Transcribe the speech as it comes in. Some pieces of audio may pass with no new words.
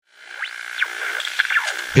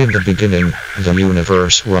In the beginning, the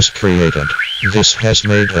universe was created. This has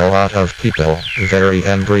made a lot of people very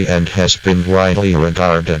angry and has been widely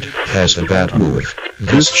regarded as a bad move.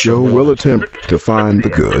 This show will attempt to find the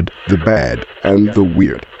good, the bad, and the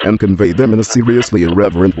weird, and convey them in a seriously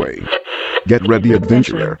irreverent way. Get ready,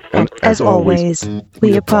 adventurer, and as always,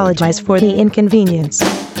 we apologize for the inconvenience.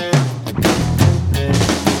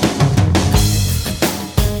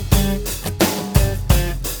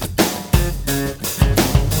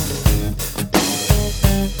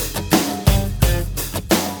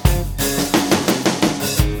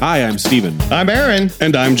 Hi, I'm Steven. I'm Aaron.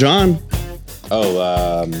 And I'm John.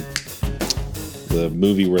 Oh, the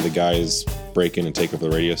movie where the guys break in and take over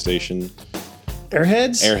the radio station.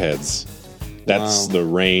 Airheads? Airheads. That's the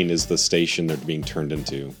Rain is the station they're being turned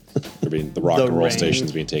into. The rock and roll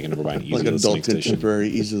station's being taken over by an easy Like listening adult station. contemporary,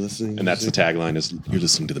 easy listening. And that's the tagline is, you're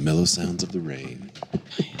listening to the mellow sounds of the rain.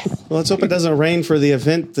 Well, let's hope it doesn't rain for the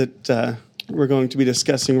event that we're going to be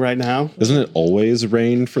discussing right now. Doesn't it always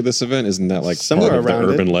rain for this event? Isn't that like Somewhere part of the around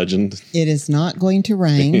urban legend? It is not going to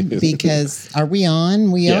rain because, are we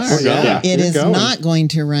on? We Yes. are. We're going. Yeah, It we're is going. not going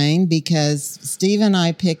to rain because Steve and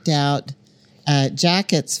I picked out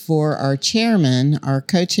jackets for our chairman, our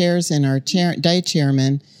co-chairs, and our day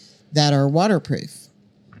chairman that are waterproof.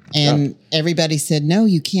 And everybody said, no,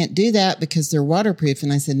 you can't do that because they're waterproof.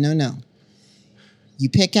 And I said, no. You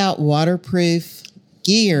pick out waterproof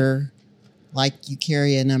gear like you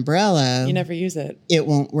carry an umbrella. You never use it. It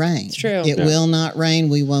won't rain. It's true. It will not rain.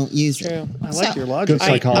 We won't use True. it. I like So- your logic. Good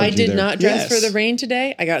psychology I did there. not dress Yes. for the rain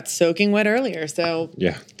today. I got soaking wet earlier, so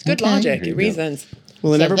Yeah. good Okay. logic, There you go. reasons.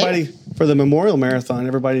 Well, then So everybody, for the Memorial Marathon,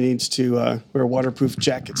 everybody needs to wear waterproof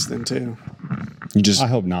jackets then, too. You just I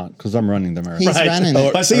hope not, because I'm running the marathon. He's running Oh,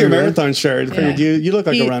 it. I see your marathon shirt. I figured Yeah. you look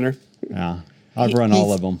like a runner. Yeah, I've run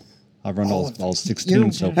all of them. I've run all 16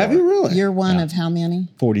 You're- so far. Have you really? You're one of how many?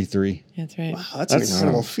 43. That's right. Wow, that's an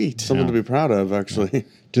incredible feat. Something to be proud of, actually.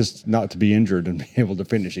 Just not to be injured and be able to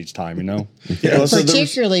finish each time, you know? Yeah, well, so there was-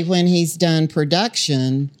 Particularly when he's done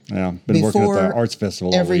production. Yeah, been working at Before the arts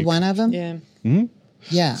festival all Every week. one of them? Yeah.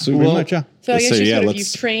 Yeah. So pretty much, yeah. So I guess you yeah, you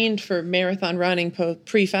let's- trained for marathon running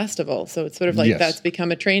pre-festival, so it's sort of like Yes. that's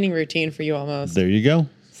become a training routine for you almost. There you go.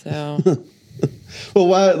 So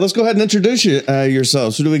Well, let's go ahead and introduce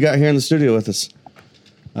yourselves. Who do we got here in the studio with us?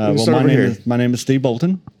 Well, start over here. my name is Steve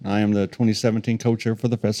Bolton. I am the 2017 co-chair for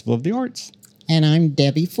the Festival of the Arts. And I'm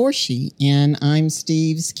Debbie Forshee, and I'm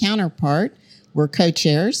Steve's counterpart. We're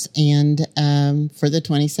co-chairs and for the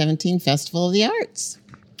 2017 Festival of the Arts.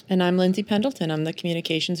 And I'm Lindsay Pendleton. I'm the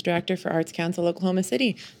communications director for Arts Council Oklahoma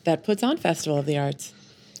City that puts on Festival of the Arts.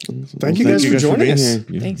 Thank you guys for joining being us.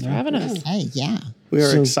 here. Thanks for having us. Hey, yeah. We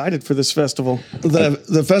are excited for this festival.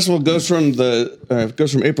 The festival goes from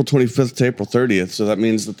April 25th to April 30th, so that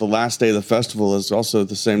means that the last day of the festival is also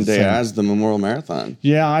the same day as the Memorial Marathon.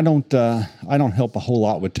 Yeah, I don't help a whole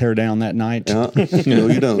lot with tear down that night. No,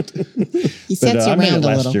 you don't. He sets I made it around a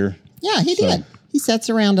last little. year. Yeah, he So- did. He sets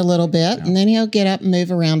around a little bit, and then he'll get up and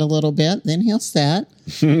move around a little bit. Then he'll set.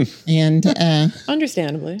 And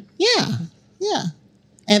Understandably. yeah.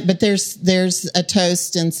 But there's a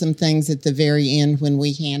toast and some things at the very end when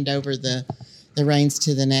we hand over the reins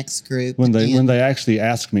to the next group. When And- they actually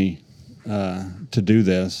asked me to do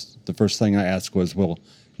this, the first thing I asked was, well,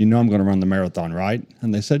 you know I'm going to run the marathon, right?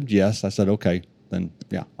 And they said, yes. I said, okay, then,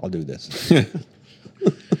 yeah, I'll do this.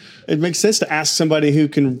 It makes sense to ask somebody who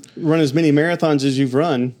can run as many marathons as you've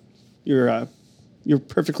run. You're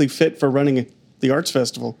perfectly fit for running the arts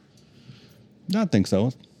festival. I think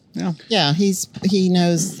so. Yeah. Yeah, he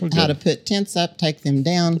knows how to put tents up, take them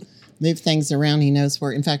down, move things around. He knows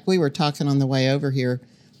where. In fact, we were talking on the way over here.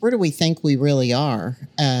 Where do we think we really are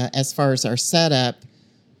as far as our setup?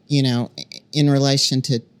 You know, in relation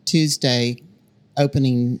to Tuesday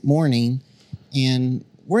opening morning, and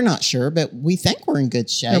we're not sure, but we think we're in good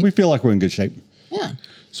shape. Yeah, we feel like we're in good shape. Yeah.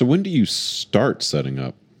 So when do you start setting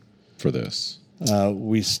up for this?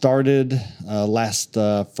 We started last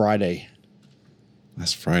Friday.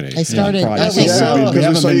 Last Friday. They started. Friday. Okay, Yeah, so Because we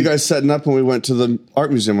haven't saw been- you guys setting up when we went to the art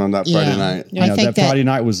museum on that Friday night. I think that that Friday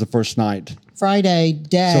night was the first night. Friday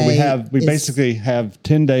day. So we is- basically have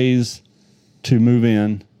 10 days to move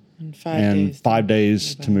in And and 5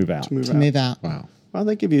 days to move out. to move out. Wow. Well,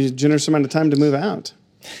 they give you a generous amount of time to move out.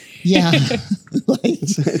 Yeah.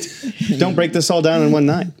 Don't break this all down in one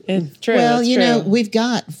night. It's true. Well, that's you true. know, we've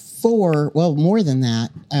got more than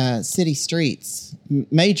that, city streets,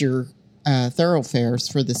 major thoroughfares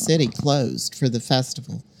for the city closed for the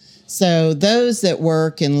festival. So those that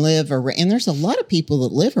work and live around, and there's a lot of people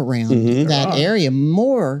that live around that area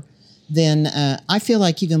more then I feel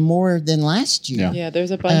like even more than last year. Yeah. Yeah,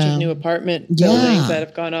 there's a bunch of new apartment yeah. buildings that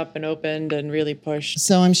have gone up and opened and really pushed.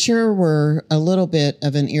 So I'm sure we're a little bit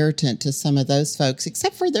of an irritant to some of those folks,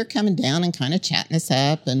 except for they're coming down and kind of chatting us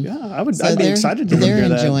up. And Yeah, I'd be they're- excited to They're hear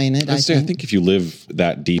that. enjoying it. I I think. think if you live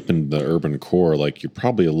that deep in the urban core, like you're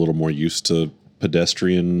probably a little more used to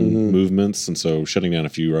pedestrian movements, and so shutting down a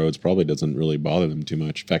few roads probably doesn't really bother them too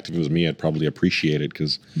much. In fact, if it was me, I'd probably appreciate it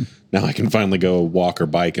because now I can finally go walk or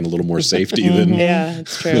bike in a little more safety than. Yeah,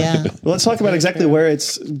 it's true. Yeah. Well, let's talk about exactly where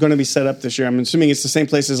it's going to be set up this year. I'm assuming it's the same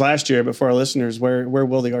place as last year, but for our listeners, where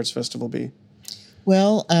will the Arts Festival be?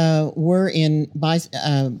 Well, we're in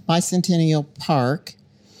Bicentennial Park,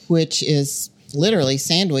 which is literally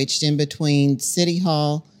sandwiched in between City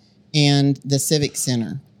Hall and the Civic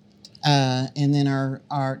Center. And then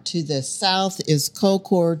our to the south is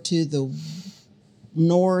Colcord, to the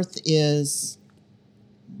north is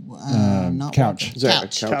not Couch. Walker.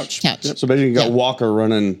 Couch. Yep. So basically, you got Yeah. Walker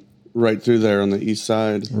running right through there on the east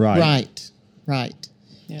side. Right. Right.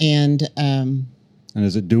 Yeah. And And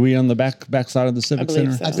is it Dewey on the back side of the Civic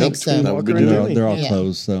believe Center? so. I think so. That would be Walker and good. Dewey. They're all Yeah.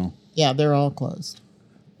 closed, so. Yeah, they're all closed.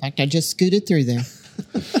 In fact, I just scooted through there.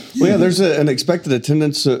 Well, yeah, there's an expected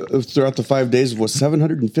attendance throughout the 5 days of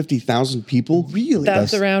 750,000 people. Really?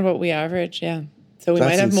 That's around what we average, yeah. So we That's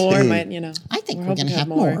might have more, insane. might, you know. I think we're hoping going to to have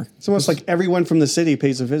more. It's almost like everyone from the city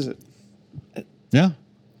pays a visit. Yeah.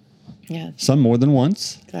 Yeah, Some more than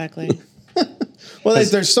once. exactly. Well,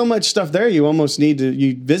 there's so much stuff there. You almost need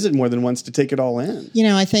to visit more than once to take it all in. You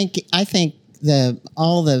know, I think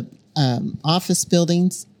all the office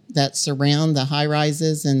buildings that surround the high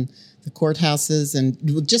rises and the courthouses, and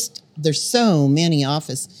just there's so many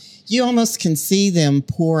office. You almost can see them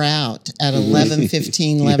pour out at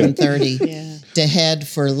 11:15, 11:30 Yeah. to head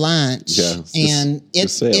for lunch. And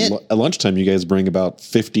at lunchtime, you guys bring about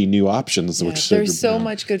 50 new options. Yeah, Which there's so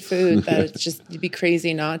much good food that it's just, you'd be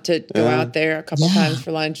crazy not to go out there a couple Yeah. times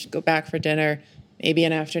for lunch, go back for dinner, maybe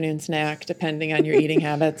an afternoon snack, depending on your eating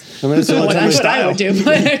habits. I mean, it's the only What time I of would style. do,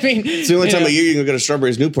 but I mean, It's the only you time know, of year you can go to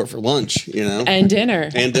Strawberries Newport for lunch, you know? and dinner,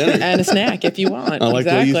 And dinner. and a snack if you want. I like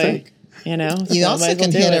the way you exactly. think. You know, you so also might as well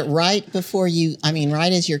can do hit it right before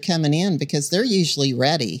right as you're coming in, because they're usually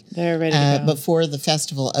ready. They're ready to go. Before the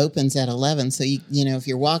festival opens at 11. So, you know, if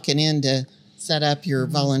you're walking in to set up your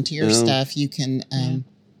volunteer stuff, you can And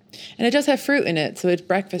it does have fruit in it, so it's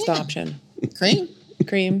breakfast option.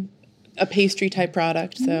 cream. A pastry type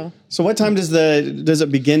product. So So what time does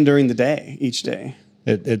it begin during the day, each day?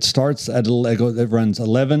 It starts at it runs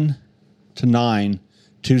 11 to 9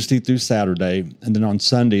 Tuesday through Saturday, and then on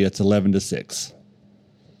Sunday it's 11 to 6.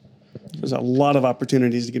 There's a lot of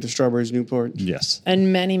opportunities to get to Strawberries Newport. Yes.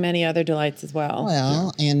 and many, many other delights as well.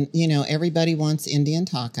 Well, and, you know, everybody wants Indian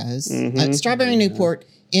tacos. Strawberry Newport,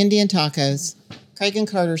 Indian tacos, Craig and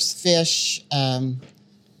Carter's fish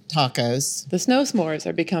tacos. The snow s'mores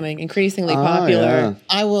are becoming increasingly popular.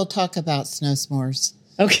 I will talk about snow s'mores.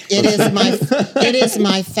 Okay. It is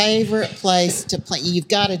my favorite place to plant. You've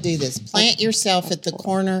got to do this. Plant yourself at the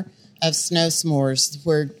corner of snow s'mores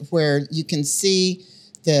where you can see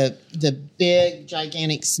the big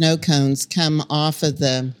gigantic snow cones come off of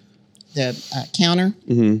the counter.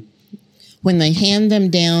 Mm-hmm. When they hand them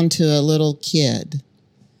down to a little kid,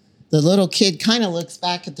 the little kid kind of looks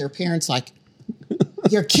back at their parents like,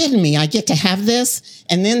 "You're kidding me. I get to have this?"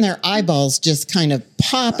 And then their eyeballs just kind of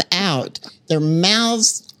pop out. Their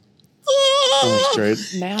mouths. Straight.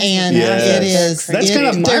 Massive. And Yes. it is. That's kind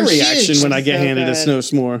of my they're reaction huge. when I get So handed a good. snow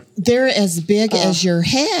s'more. They're as big as your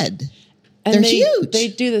head. And They're they, huge. They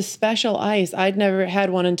do this special ice. I'd never had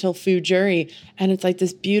one until Food Jury, and it's like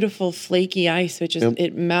this beautiful flaky ice, which is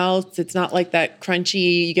it melts. It's not like that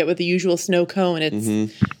crunchy you get with the usual snow cone.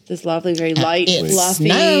 It's this lovely, very light, It's fluffy.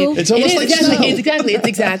 snow. It's almost It is like exactly, snow. It's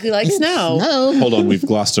exactly like snow. No. Hold on, we've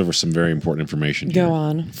glossed over some very important information here. Go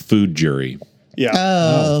on. Food Jury. Yeah.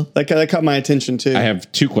 Oh. That caught my attention too. I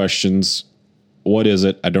have two questions. What is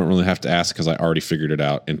it? I don't really have to ask because I already figured it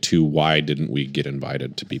out. And two, why didn't we get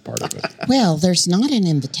invited to be part of it? Well, there's not an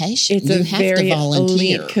invitation. It's you a have very to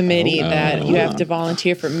volunteer. elite committee that you have to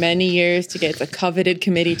volunteer for many years to get. It's a coveted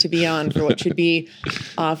committee to be on for what should be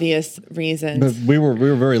obvious reasons. But we were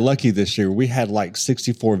very lucky this year. We had like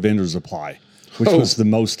 64 vendors apply, which was the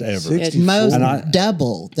most ever. It's Most And I-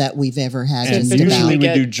 double that we've ever had. And just typically usually about. we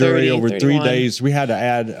get do jury 30, over 3 31. days. We had to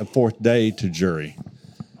add a 4th day to jury.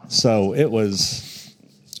 So it was,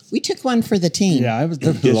 We took one for the team. yeah, it was,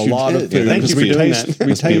 there was Yes, a you lot did. of food. Thank you because for we doing taste, that. We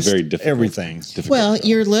Must be a taste very difficult- everything. Well,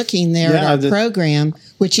 you're looking there Yeah, at our program,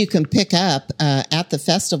 which you can pick up at the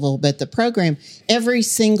festival. But the program, every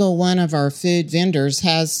single one of our food vendors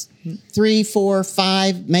has 3, 4,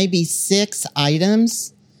 5, maybe 6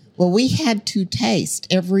 items Well, we had to taste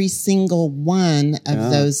every single one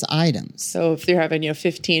of those items. So if you're having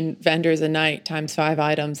 15 vendors a night times 5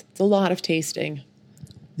 items, it's a lot of tasting.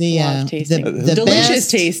 The A lot of tasting. the Delicious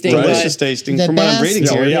best, tasting. Delicious but tasting the from what I'm best- reading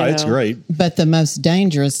Oh here. yeah, you it's know. great. but the most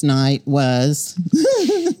dangerous night was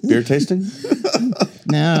Beer tasting?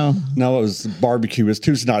 no, No, it was barbecue. It was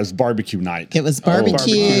Tuesday night. It was barbecue night. it was Barbecue.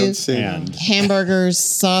 barbecue, Let's see. And hamburgers,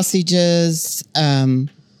 sausages,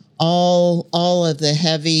 all of the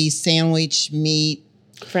heavy sandwich meat.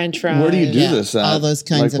 French fries. Where do you do Yeah, this at? all those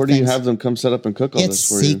kinds of Where do you things. have them come set up and cook all It's this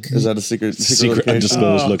for you? secret. Is that a secret Secret location?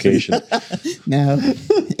 undisclosed location. No,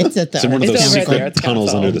 it's at the It's in one of Arts those over at the secret Arts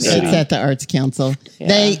tunnels Council. under the Yeah. city. It's at the Arts Council.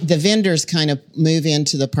 Yeah. The vendors kind of move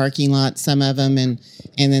into the parking lot, some of them, and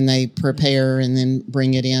then they prepare and then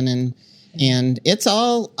bring it in, and it's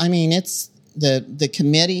all. I mean, it's the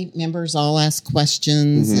committee members all ask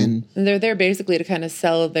questions, and And they're there basically to kind of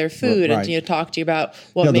sell their food Right. and talk to you about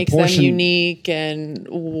what Yeah, the makes portion- them unique and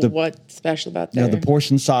what's special about yeah, their. the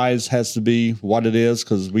portion size has to be what it is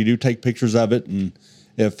because we do take pictures of it, and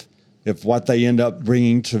if what they end up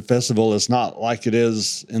bringing to festival is not like it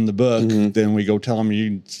is in the book, then we go tell them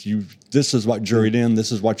you this is what juried in,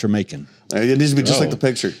 this is what you're making. It needs to be just Oh. like the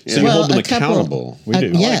picture. So you Yeah. hold them a couple- accountable. We do. I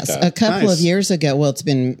like yes, that. a couple Nice. of years ago. Well, it's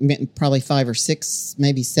been probably 5 or 6,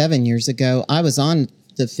 maybe 7 years ago. I was on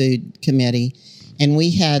the food committee, and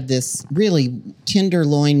we had this really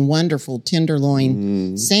wonderful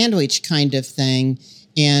tenderloin sandwich kind of thing.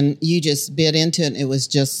 And you just bit into it, and it was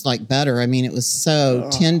just like butter. I mean, it was so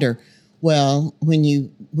tender. Well,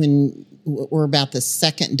 when we're about the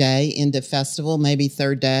second day into festival, maybe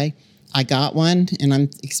third day, I got one, and I'm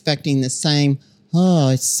expecting the same. Oh,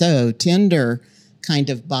 it's so tender kind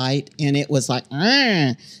of bite, and it was like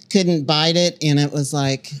couldn't bite it, and it was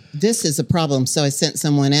like this is a problem. So I sent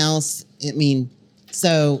someone else. I mean,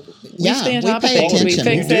 so we yeah, stay on we top of pay things. We attention.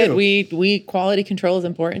 fix You it. do. We quality control is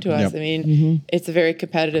important to us. Yep. I mean, it's a very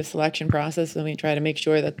competitive selection process, and we try to make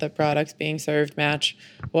sure that the products being served match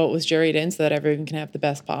what was juried in, so that everyone can have the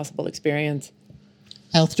best possible experience.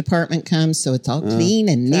 Health department comes, so it's all clean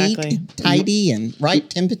and neat, Exactly. and tidy, and right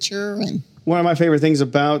temperature, and One of my favorite things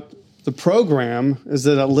about the program is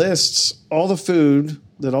that it lists all the food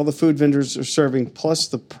that all the food vendors are serving plus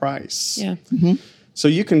the price. Yeah, So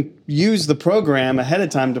you can use the program ahead of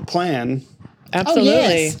time to plan.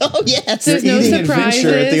 absolutely. oh yes, There's no Eating adventure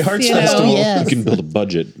at the surprises, Arts you know. Festival. Yes. You can build a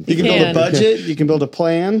budget. You can build can. a budget. You can build a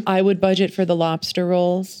plan. I would budget for the lobster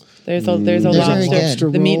rolls. There's a Those are very lobster.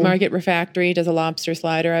 good. The Meat roll. Market Refractory does a lobster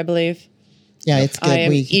slider, I believe. yeah, it's good. I am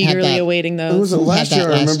we had eagerly that. awaiting What was those. it last had that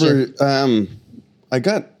year? I last remember I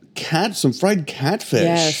got some fried catfish.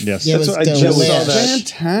 Yes. Yes, Yeah, it That's was what I just delicious. saw that.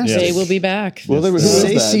 Fantastic. They will be back. Well, there was Yes.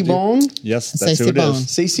 who was Stacey that? Bon. yes, that's Stacey who it Bone. is.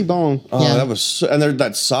 Stacey Bon. Oh, Yeah. that was so, and there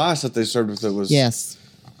that sauce that they served with it was Yes,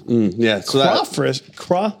 yeah. So that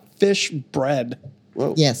Crawfish bread.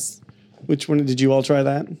 yes. Which one did you all try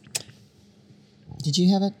that? Did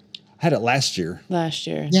you have it? I had it last year. Last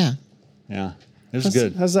year. Yeah. Yeah, it was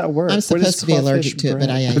good. How's that work? I'm What is supposed to be allergic crawfish to it, but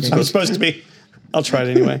I bread? ate it. I'm supposed to be. I'll try it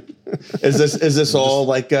anyway. is this all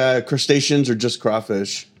like crustaceans or just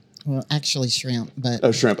crawfish? Well, actually shrimp, but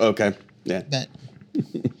Oh, shrimp. Okay, yeah.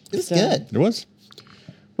 it was So- good. It was.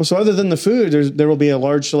 Well, so other than the food, there will be a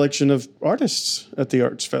large selection of artists at the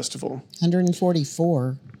Arts Festival.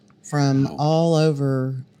 144 from all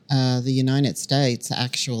over the United States,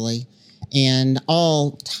 actually, and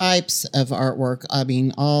all types of artwork. I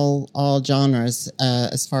mean, all genres,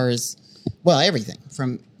 as far as everything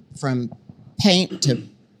from paint to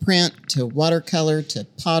print to watercolor to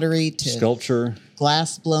pottery to Sculpture.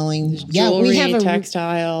 glass blowing. Jewelry, we have a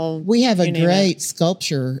textile. We have a you name great it.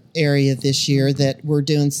 sculpture area this year that we're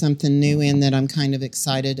doing something new in that I'm kind of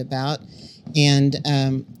excited about. And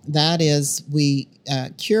that is we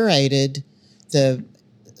curated the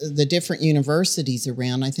different universities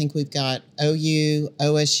around. I think we've got OU,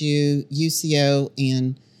 OSU, UCO,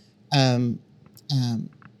 and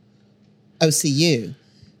OCU.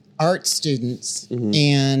 Art students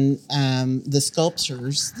and the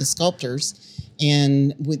sculptors,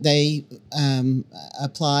 and they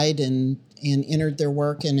applied and entered their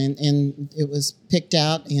work, and it was picked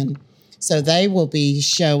out, and so they will be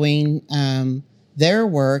showing their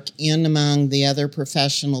work in among the other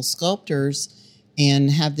professional sculptors,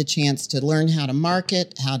 and have the chance to learn how to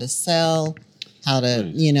market, how to sell, how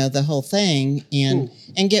to the whole thing, and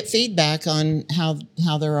get feedback on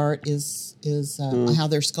how their art is how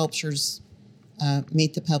their sculptures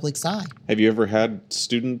meet the public's eye. Have you ever had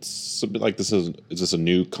students like this? Is this a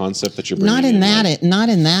new concept that you're bringing Not in like- not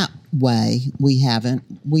in that way. We haven't.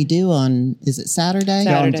 We do on. Is it Saturday?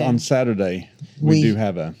 Saturday. On Saturday, we We- do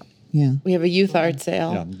have a Yeah. We have a youth art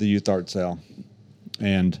sale. Yeah, the youth art sale,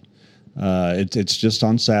 and it's just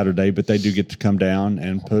on Saturday. But they do get to come down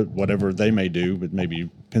and put whatever they may do. It may be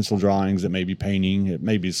pencil drawings, it may be painting, it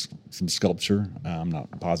may be some sculpture. I'm not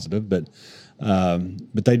positive, but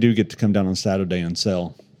they do get to come down on Saturday and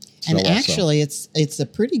sell. And also. actually, it's a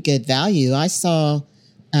pretty good value. I saw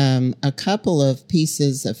a couple of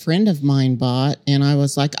pieces a friend of mine bought, and I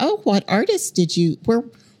was like, "Oh, what artist did you?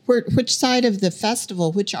 Which side of the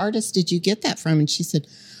festival? Which artist did you get that from?" And she said,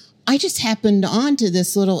 "I just happened onto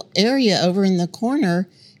this little area over in the corner.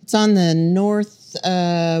 It's on the northwest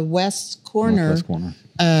corner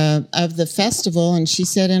of the festival." And she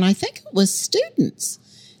said, "And I think it was students."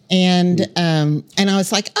 And I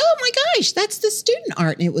was like, "Oh my gosh, that's the student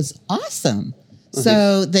art," and it was awesome.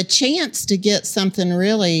 So the chance to get something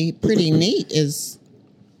really pretty neat is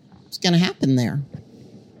going to happen there.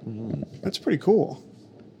 That's pretty cool.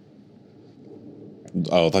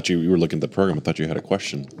 Oh, I thought you were looking at the program. I thought you had a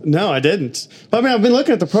question. No, I didn't. But I mean, I've been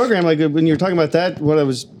looking at the program. Like when you were talking about that,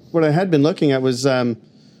 what I had been looking at was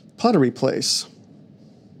Pottery Place.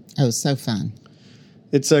 Oh, so fun.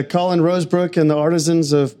 It's Colin Rosebrook and the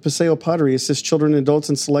artisans of Paseo Pottery assist children and adults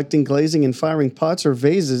in selecting, glazing, and firing pots or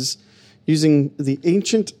vases using the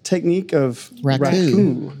ancient technique of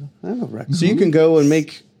raku. I know raku. So you can go and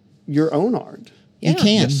make your own art. Yeah. You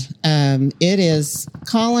can. Yes. It is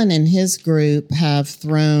Colin and his group have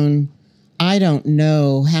thrown, I don't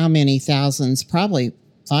know how many thousands, probably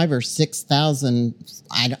 5,000 or 6,000.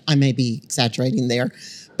 I may be exaggerating there,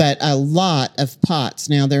 but a lot of pots.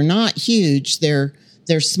 Now they're not huge. They're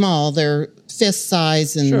small. They're fist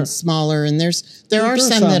size and smaller. And there are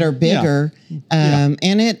some that are bigger. Yeah.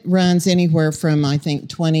 And it runs anywhere from, I think,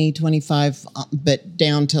 20, 25, but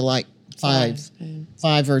down to like $5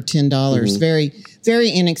 or $10. Very, very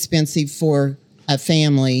inexpensive for a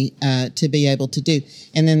family to be able to do.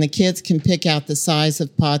 And then the kids can pick out the size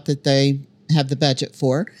of pot that they have the budget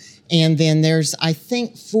for. And then there's, I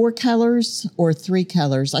think, 4 colors or 3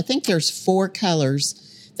 colors. I think there's 4 colors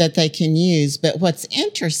that they can use. But what's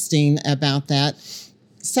interesting about that,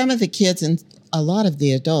 some of the kids and a lot of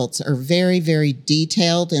the adults are very, very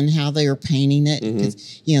detailed in how they are painting it.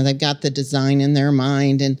 Because, they've got the design in their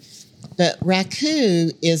mind. But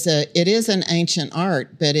raku is an ancient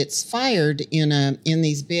art, but it's fired in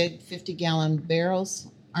these big 50-gallon barrels,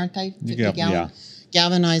 aren't they? 50-gallon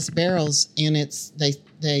galvanized barrels, and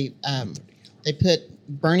they put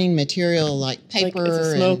burning material like paper, it's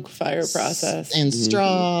a smoke fire process, and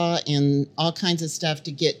straw and all kinds of stuff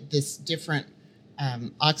to get this different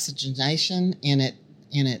oxygenation, and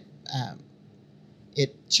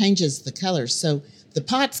it changes the colors. So the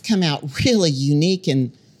pots come out really unique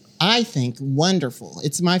and, I think, wonderful.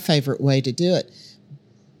 It's my favorite way to do it.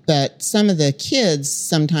 But some of the kids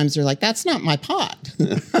sometimes are like, "That's not my pot,"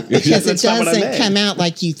 because it doesn't come out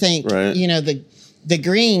like you think. Right. The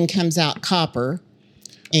green comes out copper,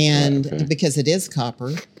 and because it is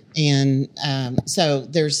copper, and so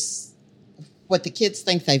there's what the kids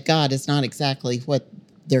think they've got is not exactly what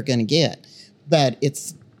they're going to get, but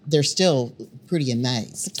they're still pretty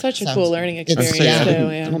amazed. It's such a cool learning experience too.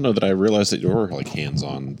 I don't know that I realized that you were like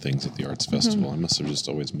hands-on things at the arts festival. I must have just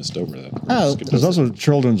always missed over that. Oh, there's also a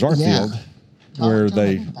children's art field where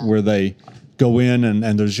they go in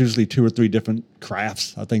and there's usually 2 or 3 different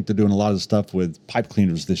crafts. I think they're doing a lot of stuff with pipe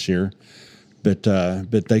cleaners this year. But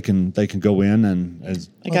they can go in and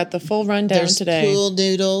I got the full rundown today. Pool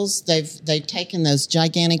noodles. They've taken those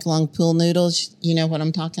gigantic long pool noodles. You know what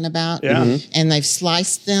I'm talking about? Yeah. And they've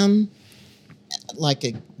sliced them like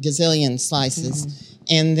a gazillion slices,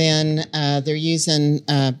 and then they're using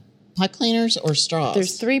pipe cleaners or straws.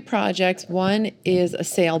 There's 3 projects. One is a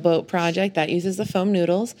sailboat project that uses the foam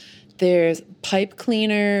noodles. There's pipe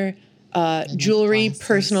cleaner. Jewelry,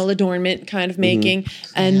 personal adornment kind of making,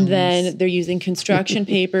 and then they're using construction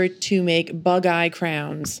paper to make bug-eye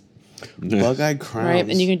crowns. Bug-eye crowns. Right,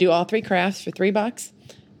 and you can do all 3 crafts for $3.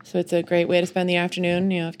 So it's a great way to spend the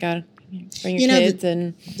afternoon. I've got to bring your kids.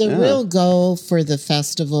 The real goal for the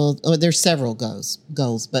festival, there's several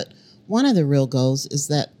goals, but one of the real goals is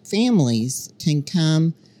that families can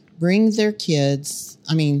come, bring their kids.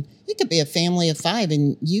 I mean, it could be a family of 5,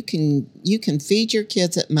 and you can feed your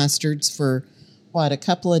kids at Mustard's for a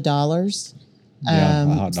couple of dollars, a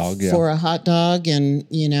hot dog, for a hot dog, and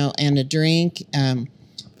and a drink, and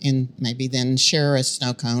maybe then share a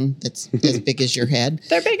snow cone that's as big as your head.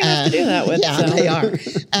 They're big enough to do that with. Yeah, they are.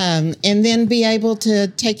 And then be able to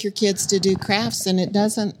take your kids to do crafts, and it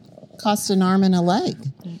doesn't cost an arm and a leg.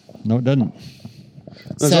 No, it doesn't.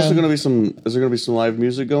 There's also going to be some. Is there going to be some live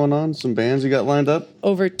music going on? Some bands you got lined up?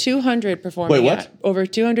 Over 200 performing. Wait, what? Over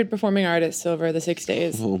 200 performing artists over the 6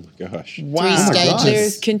 days. Oh my gosh. Wow. 3 stages.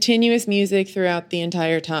 There's continuous music throughout the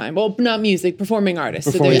entire time. Well, not music, performing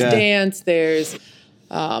artists. So Performing, there's yeah. dance, there's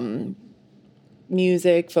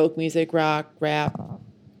music, folk music, rock, rap,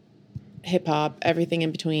 hip hop, everything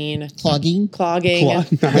in between. Clogging.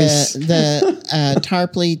 Nice. The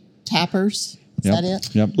Tarpley Tappers. Is Yep. that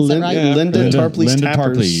it? Yep. Is that right? Linda Tarpley's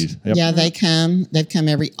Tappers. Tarpley. Yep. Yeah, they come. They've come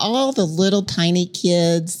all the little tiny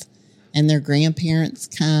kids and their grandparents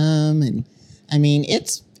come, and I mean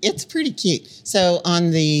it's pretty cute. So on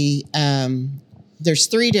the there's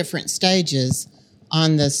 3 different stages.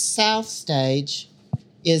 On the south stage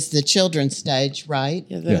is the children's stage, right?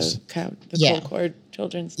 Yeah, Yes. the Colcord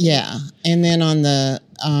Children's. Yeah, and then on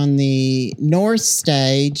the north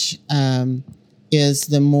stage is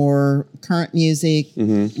the more current music,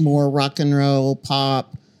 more rock and roll,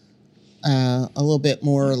 pop, a little bit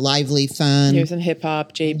more lively fun. Here's some hip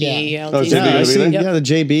hop, JB, Yeah. LTC. Oh, JB, Yeah, I see. Yep. Yeah, the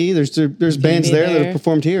JB. There's bands there that there. have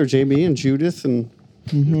performed here. JB and Judith, and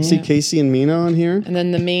see Casey and Mina on here. And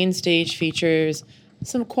then the main stage features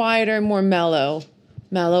some quieter, more mellow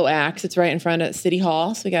acts. It's right in front of City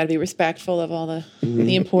Hall, so we got to be respectful of all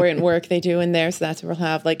the important work they do in there. So that's where we'll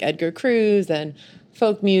have like Edgar Cruz and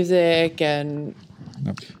folk music, and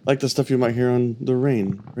Like the stuff you might hear on the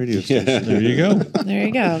Rain radio station. There you go. there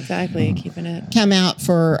you go. Exactly, keeping it. Come out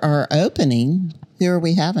for our opening. Who are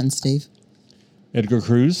we having, Steve? Edgar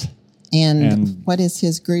Cruz, And, And- what is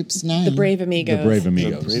his group's name? The Brave Amigos. the Brave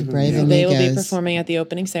Amigos. Brave So they will be Amigos. performing at the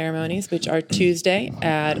opening ceremonies, which are Tuesday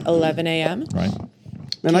at 11 a.m. Right.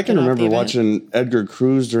 Man, I can Kicking off remember the event. watching Edgar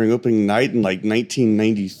Cruz during opening night in like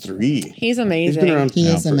 1993. He's amazing. He's been around He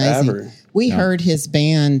is amazing. forever. We heard his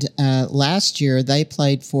band last year. They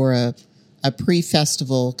played for a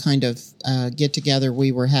pre-festival kind of get-together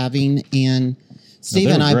we were having, and Steve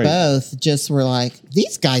they and were I great. both just were like,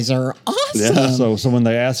 these guys are awesome. So when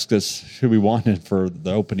they asked us who we wanted for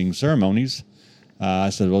the opening ceremonies,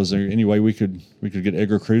 I said, "Well, is there any way we could get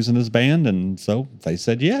Edgar Cruz in his band?" And so they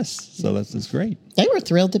said yes. So that's great. They were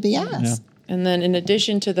thrilled to be asked. Yeah. And then in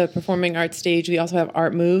addition to the performing arts stage, we also have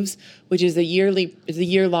Art Moves, which is a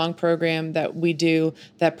year-long program that we do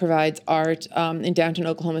that provides art in downtown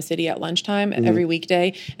Oklahoma City at lunchtime every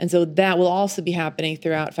weekday. And so that will also be happening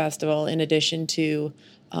throughout festival in addition to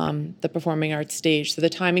the performing arts stage. So the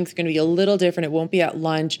timing's going to be a little different. It won't be at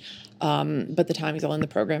lunch, but the timing's all in the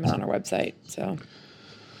program and on our website. So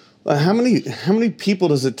How many people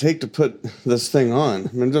does it take to put this thing on?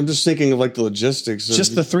 I mean, I'm just thinking of like the logistics. Of,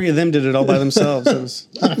 Just the 3 of them did it all by themselves. It was-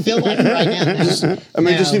 I feel like right now.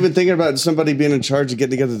 just even thinking about somebody being in charge of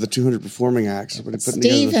getting together the 200 performing acts, somebody putting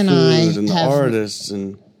Steve together and the I food and the have- artists,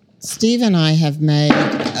 and Steve and I have made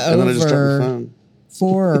then I just dropped the over phone.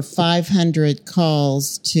 400 or 500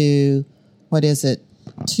 calls to, what is it?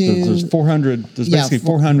 There's 400. There's Yeah, basically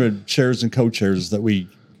 400 chairs and co-chairs that we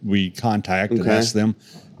contact and Okay. ask them,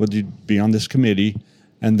 would you be on this committee?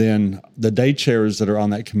 And then the day chairs that are on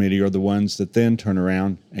that committee are the ones that then turn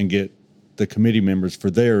around and get the committee members for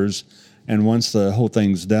theirs. And once the whole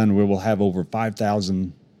thing's done, we will have over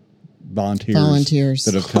 5,000 volunteers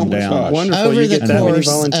that have come down. Wonderful. Over You the get that many course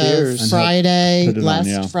volunteers. of Friday, put it on, last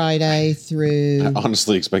yeah. Friday through. I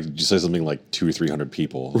honestly expected you to say something like 200 or 300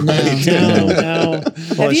 people. no.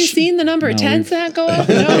 Have you seen the number of tents that go up?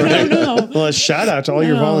 No. Well, a shout out to all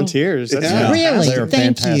your No. volunteers. That's Yeah. Really, They're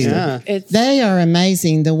thank fantastic. you. Yeah. It's They are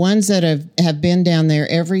amazing. The ones that have been down there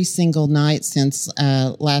every single night since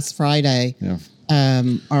last Friday Yeah.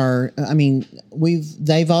 are. I mean,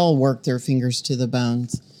 they've all worked their fingers to the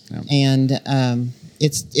bones, and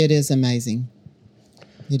it is amazing.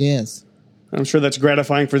 It is. I'm sure that's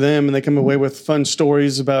gratifying for them, and they come away with fun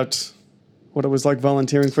stories about what it was like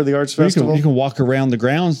volunteering for the Arts Festival. You can walk around the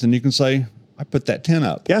grounds and you can say, I put that tent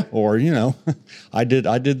up. Yeah. Or, I did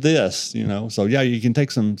this, So yeah, you can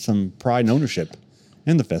take some pride and ownership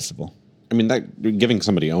in the festival. I mean, that giving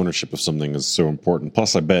somebody ownership of something is so important.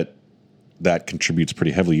 Plus, I bet that contributes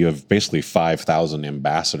pretty heavily. You have basically 5,000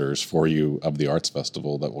 ambassadors for you of the arts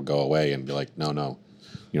festival that will go away and be like, no,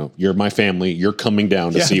 you're my family. You're coming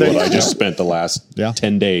down to see what I just spent the last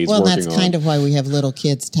 10 days Well, working that's on. kind of why we have little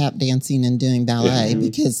kids tap dancing and doing ballet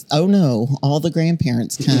because, oh no, all the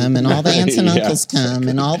grandparents come and all the aunts and Yeah, uncles come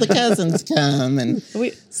and all the cousins come. And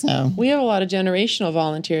so we have a lot of generational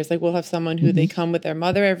volunteers. Like we'll have someone who they come with their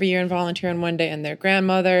mother every year and volunteer on one day, and their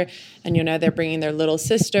grandmother, and they're bringing their little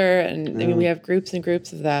sister, and I mean we have groups and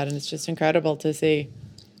groups of that, and it's just incredible to see.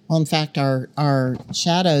 well, in fact, our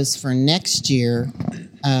shadows for next year,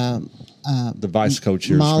 The vice co-chairs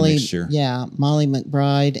for Molly, next year. Molly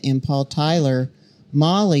McBride and Paul Tyler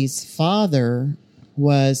Molly's father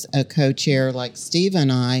was a co-chair like Steve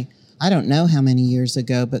and I don't know how many years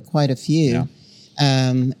ago, but quite a few. Yeah.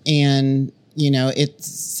 And, you know,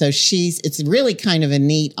 it's really kind of a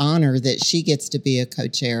neat honor that she gets to be a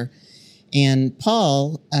co-chair. And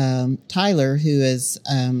Paul Tyler, who is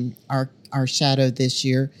our shadow this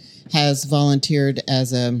year, has volunteered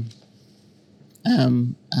as a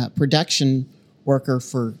production worker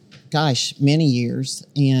for, many years.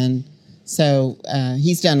 And so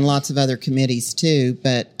he's done lots of other committees too.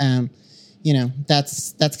 But, you know,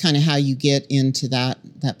 that's kind of how you get into that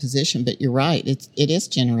position. But you're right. It is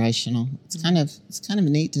generational. It's kind of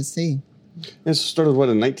neat to see. It started, in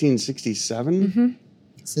 1967? Mm-hmm.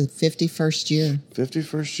 It's the 51st year.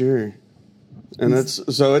 51st year. And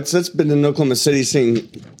it's been in Oklahoma City seeing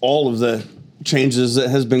all of the changes that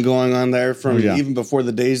has been going on there from even before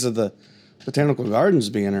the days of the botanical gardens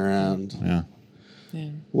being around. Yeah. Yeah.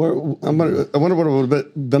 I wonder what it would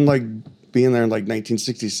have been like being there in like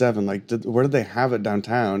 1967. Like, where did they have it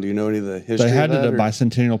downtown? Do you know any of the history? They had of that, it at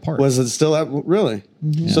Bicentennial Park. Was it still at really?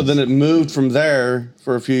 Mm-hmm. So then it moved from there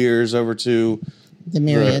for a few years over to The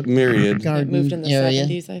Myriad Myriad. Garden It moved in the area.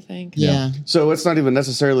 70s, I think. Yeah. So it's not even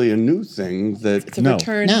necessarily a new thing. That It's a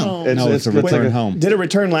return home. It's a return home. Did it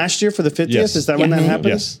return last year for the 50th? Yes. Is that when that happened?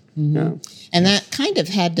 Yes. Yeah. And that kind of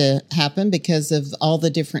had to happen because of all the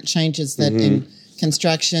different changes that in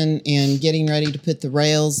construction and getting ready to put the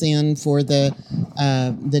rails in for the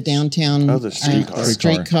downtown the streetcar.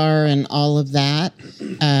 streetcar and all of that.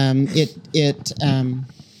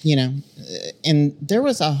 You know, and there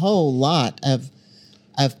was a whole lot of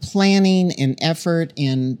planning and effort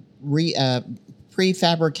and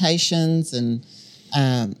prefabrications, and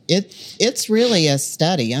it's really a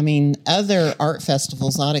study. I mean, other art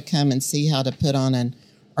festivals ought to come and see how to put on an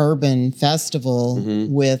urban festival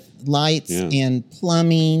with lights and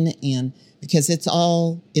plumbing, and because it's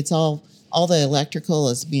all the electrical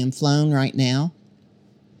is being flown right now,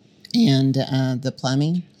 and the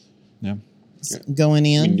plumbing going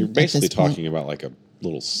in. I mean, you're at basically this point. talking about like a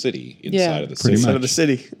little city inside Yeah. of the Pretty city. Out of the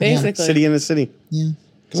city. Basically. City in the city. Yeah.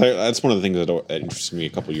 Because that's one of the things that interested me a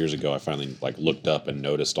couple of years ago. I finally looked up and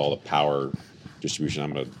noticed all the power distribution.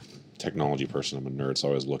 I'm a technology person. I'm a nerd, so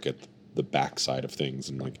I always look at the backside of things,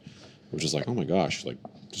 and it was just oh my gosh,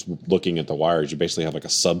 just looking at the wires, you basically have a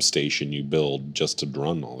substation you build just to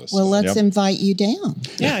run all this. Well, stuff. let's invite you down.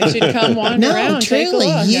 Yeah, you should come wander around. No, Take a truly,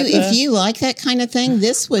 look at if you like that kind of thing,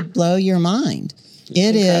 this would blow your mind.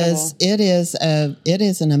 It is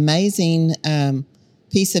an amazing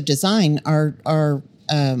piece of design. Our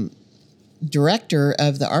director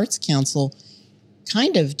of the Arts Council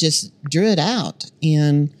kind of just drew it out,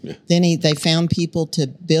 and then they found people to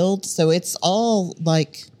build. So it's all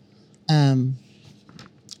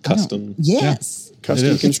custom. Yes,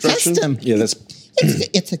 Custom construction. it's custom. Yeah, that's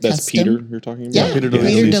It's a that's custom. Peter you're talking about. Yeah, Peter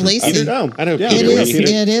Peter DeLisi. DeLisi. I know Yeah. Peter.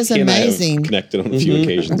 It is He and I have amazing. connected on a few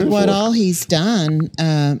occasions. What before. all he's done,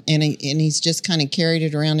 and he's just kind of carried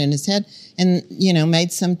it around in his head, and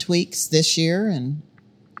made some tweaks this year, and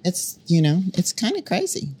it's kind of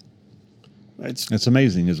crazy. It's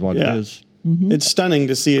amazing, is what Yeah. it is. It's stunning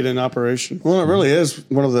to see it in operation. Well, it really is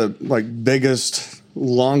one of the biggest,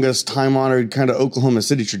 longest time-honored kind of Oklahoma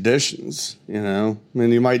City traditions. I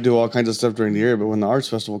mean, you might do all kinds of stuff during the year, but when the arts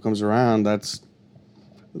festival comes around,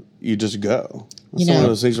 you just go. That's one of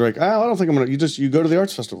those things where I don't think I'm gonna. You go to the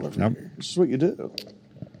arts festival every year. It's just what you do.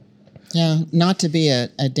 Yeah, not to be a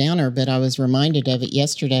downer, but I was reminded of it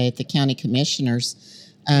yesterday at the county commissioners.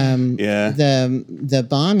 The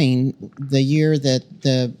bombing, the year that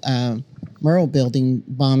the Murrell building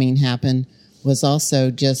bombing happened, was also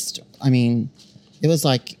just, it was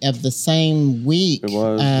of the same week. It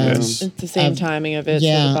was. It's the same timing of it. So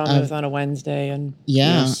the bombing was on a Wednesday. And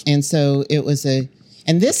and so it was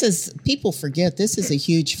and this is, people forget, this is a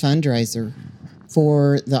huge fundraiser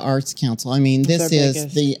for the Arts Council. This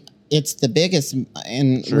is it's the biggest,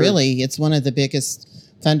 and really it's one of the biggest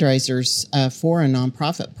fundraisers for a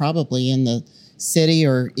nonprofit, probably in the city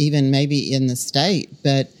or even maybe in the state.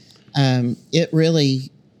 But it really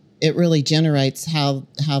generates how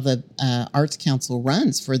the Arts Council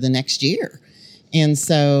runs for the next year. And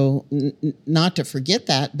so not to forget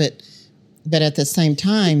that, but at the same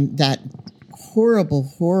time, that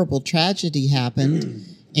horrible tragedy happened.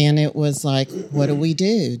 And it was what do we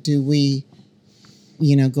do? Do we,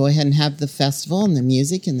 go ahead and have the festival and the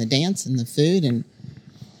music and the dance and the food? And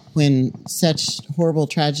when such horrible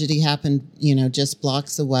tragedy happened, just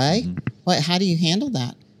blocks away, how do you handle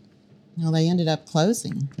that? Well, they ended up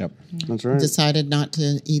closing. Yep. That's right. Decided not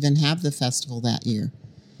to even have the festival that year.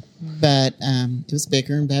 But it was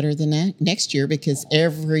bigger and better than that next year, because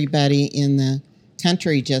everybody in the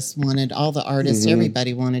country just wanted, all the artists,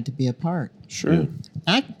 everybody wanted to be a part. Sure.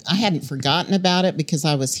 I hadn't forgotten about it because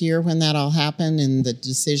I was here when that all happened and the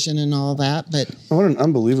decision and all that. But what an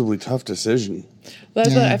unbelievably tough decision. Well,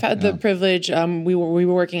 that's what I've had the privilege. We were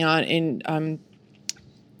working on in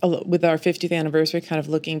with our 50th anniversary, kind of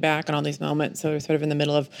looking back on all these moments. So we're sort of in the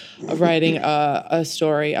middle of writing a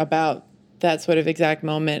story about that sort of exact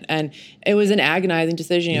moment, and it was an agonizing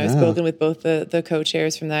decision. I've spoken with both the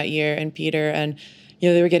co-chairs from that year and Peter, and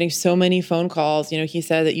they were getting so many phone calls. He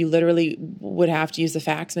said that you literally would have to use the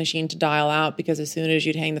fax machine to dial out because as soon as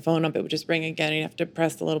you'd hang the phone up, it would just ring again. You'd have to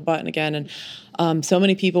press the little button again. And so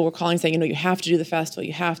many people were calling saying, you have to do the festival.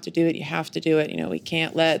 You have to do it. You have to do it. We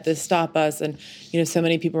can't let this stop us. And, so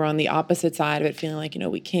many people were on the opposite side of it feeling like,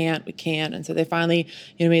 we can't. And so they finally,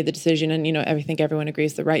 made the decision. And, I think everyone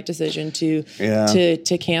agrees the right decision to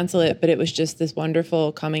cancel it. But it was just this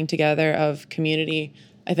wonderful coming together of community.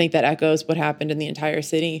 I think that echoes what happened in the entire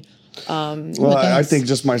city. I think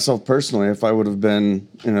just myself personally, if I would have been,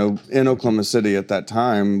 in Oklahoma City at that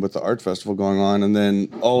time with the art festival going on, and then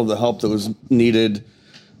all of the help that was needed,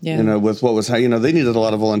 with what was, they needed a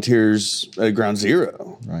lot of volunteers at Ground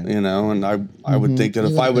Zero, right? And I would think that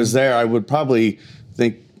if I was there, I would probably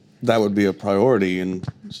think that would be a priority. And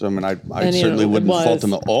so, I certainly wouldn't fault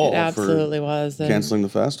them at all for canceling the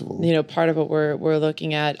festival. Part of what we're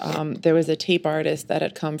looking at, there was a tape artist that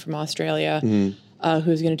had come from Australia who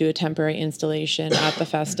was going to do a temporary installation at the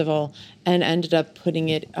festival and ended up putting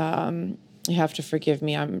it, you have to forgive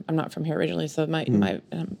me, I'm not from here originally, so I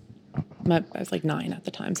was like 9 at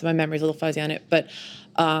the time, so my memory's a little fuzzy on it. But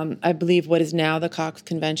I believe what is now the Cox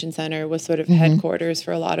Convention Center was sort of headquarters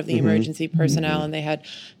for a lot of the emergency personnel, and they had,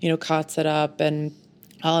 cots set up and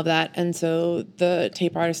all of that. And so the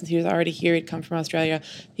tape artist, since he was already here, he'd come from Australia,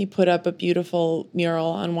 he put up a beautiful mural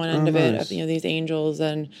on one end of it of, these angels.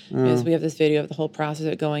 And so we have this video of the whole process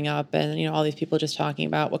of it going up and, all these people just talking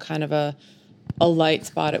about what kind of a light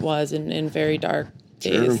spot it was in very dark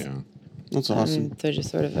days. Yeah. That's awesome. So just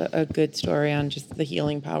sort of a good story on just the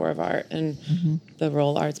healing power of art and the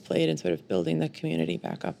role art's played in sort of building the community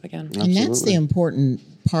back up again. And that's the important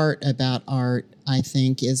part about art, I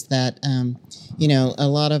think, is that, a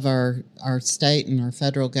lot of our state and our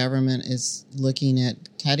federal government is looking at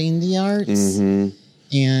cutting the arts.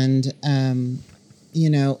 And,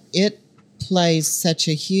 it plays such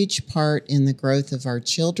a huge part in the growth of our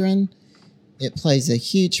children. It plays a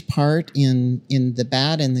huge part in the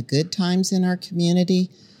bad and the good times in our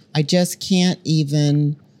community. I just can't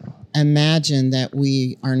even imagine that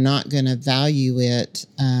we are not going to value it,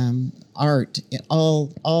 art,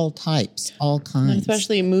 all types, all kinds. And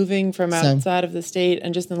especially moving from outside of the state.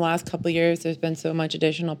 And just in the last couple of years, there's been so much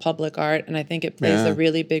additional public art. And I think it plays a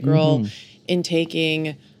really big role in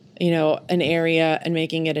taking, an area and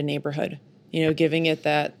making it a neighborhood, giving it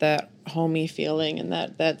that homey feeling and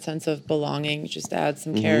that sense of belonging just adds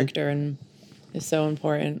some character and is so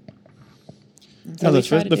important. So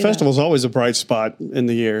the festival is always a bright spot in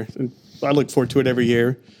the year. And I look forward to it every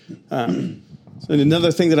year. And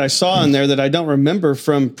another thing that I saw in there that I don't remember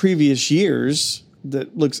from previous years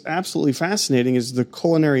that looks absolutely fascinating is the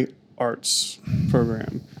culinary arts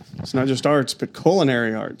program. It's not just arts, but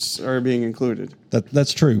culinary arts are being included.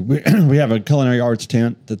 That's true. We have a culinary arts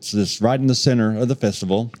tent that's just right in the center of the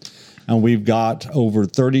festival. And we've got over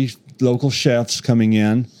 30 local chefs coming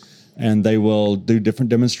in, and they will do different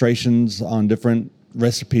demonstrations on different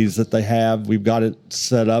recipes that they have. We've got it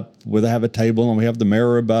set up where they have a table, and we have the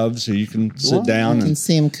mirror above, so you can sit down and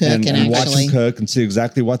see them cook and watch them cook and see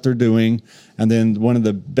exactly what they're doing. And then one of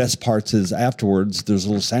the best parts is afterwards, there's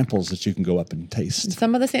little samples that you can go up and taste.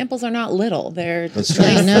 Some of the samples are not little; they're that's true.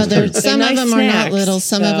 Some of them are not little.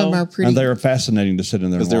 Some of them are pretty. And they are fascinating to sit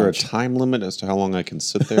in there. Is there a time limit as to how long I can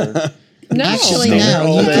sit there? No. Actually,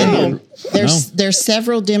 no. There's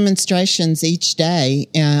several demonstrations each day.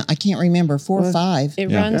 I can't remember, 4 or 5.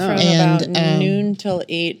 It runs from about noon till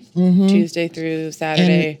 8, Tuesday through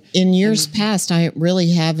Saturday. And in years past, I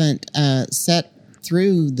really haven't sat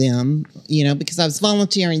through them, because I was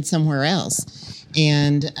volunteering somewhere else.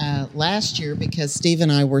 And last year, because Steve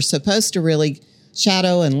and I were supposed to really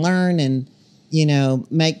shadow and learn and,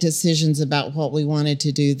 make decisions about what we wanted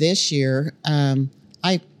to do this year,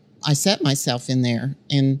 I set myself in there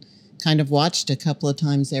and kind of watched a couple of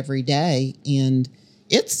times every day, and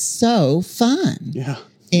it's so fun. Yeah.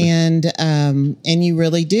 And you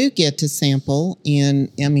really do get to sample,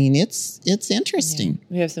 and I mean it's interesting. Yeah.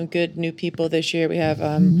 We have some good new people this year. We have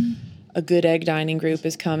a good egg dining group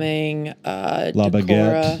is coming. La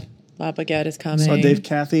Baguette is coming. Saw Dave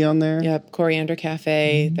Cathy on there. Yep, Coriander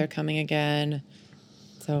Cafe. They're coming again.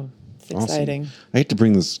 So exciting. I hate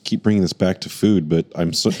to keep bringing this back to food, but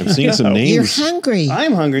I'm seeing some names. You're hungry.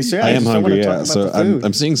 I'm hungry, so I am hungry. Yeah. Yeah, so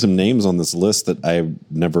I'm seeing some names on this list that I've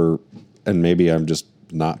never, and maybe I'm just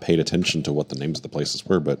not paid attention to what the names of the places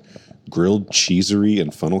were. But Grilled Cheesery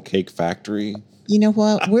and Funnel Cake Factory. You know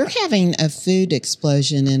what? We're having a food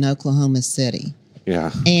explosion in Oklahoma City.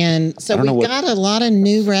 Yeah, And so we've got a lot of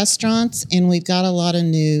new restaurants and we've got a lot of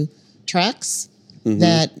new trucks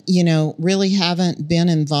that, really haven't been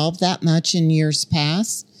involved that much in years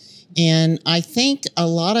past. And I think a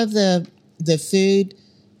lot of the food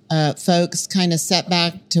folks kind of sat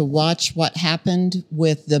back to watch what happened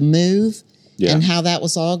with the move and how that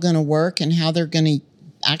was all going to work and how they're going to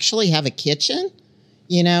actually have a kitchen,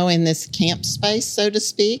 in this camp space, so to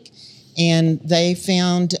speak. And they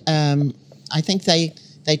found, I think they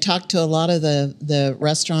talked to a lot of the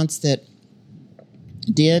restaurants that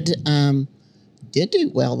did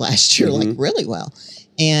do well last year, like really well.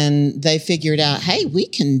 And they figured out, hey, we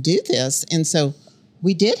can do this. And so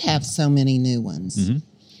we did have so many new ones.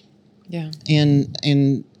 Yeah.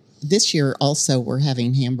 And this year also we're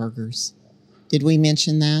having hamburgers. Did we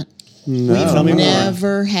mention that? No. We've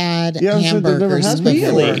never had hamburgers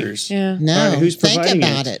before. Yeah. No, Right, who's think providing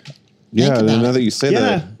about it. yeah. about Now it. that you say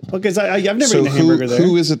that, because I've never so eaten a hamburger there.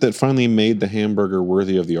 who is it that finally made the hamburger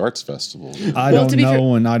worthy of the arts festival? I Well, don't to be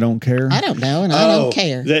know, and I don't care. I don't know, and I don't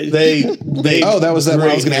care. They Oh, that was that one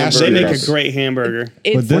I was gonna ask They you make about. a great hamburger.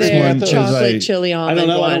 It's But this their one is chocolate a- chili I almond don't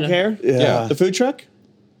know. I one. don't care. Yeah. The food truck.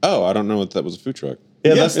 Oh, I don't know what that was a food truck.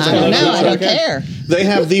 Yeah, that's I don't know. I don't care. They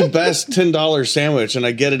have the best $10 sandwich, and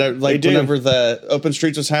I get it. Like do. whenever the Open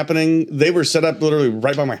Streets was happening, they were set up literally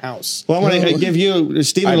right by my house. Well, I want to give you,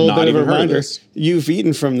 Stephen, a I've little not bit of a even heard of reminder. this. You've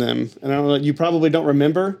eaten from them, and I don't know, you probably don't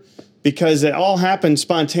remember because it all happened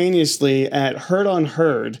spontaneously at Herd on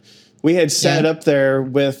Herd. We had sat up there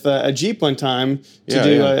with a Jeep one time to Yeah,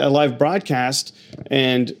 do yeah. a live broadcast,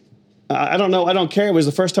 and I don't know. I don't care. It was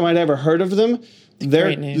the first time I'd ever heard of them.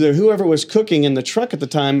 Great name. Whoever was cooking in the truck at the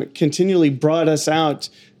time continually brought us out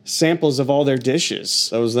samples of all their dishes.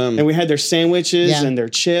 That was them. And we had their sandwiches Yeah. and their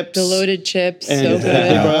chips. The loaded chips, And so they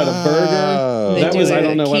good. brought out a burger. They That do was, a I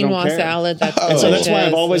don't know, I don't quinoa care. salad. That's And so that's why I've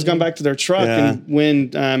delicious. always gone back to their truck. Yeah. And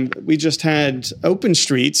when we just had Open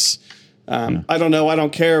Streets, I don't know, I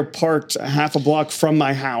don't care, parked half a block from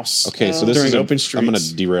my house. Okay, so this during is Open I'm going Streets.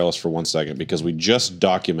 to derail us for 1 second because we just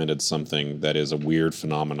documented something that is a weird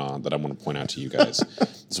phenomenon that I want to point out to you guys.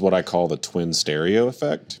 It's what I call the twin stereo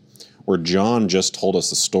effect, where John just told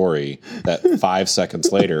us a story that 5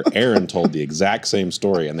 seconds later, Aaron told the exact same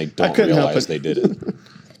story, and they don't couldn't help realize it. they did it.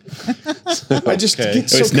 I just get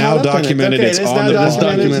so It's now caught up in it. documented. Okay, It's it is on now the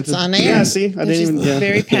documented. It's on air. Yeah, see, I It's didn't just even. Yeah.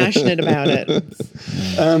 very passionate about it.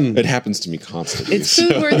 It happens to me constantly. It's food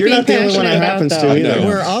worth You're being not the only one passionate it about, happens to though. either.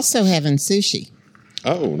 We're also having sushi.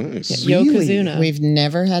 Oh, nice. Yokozuna. We've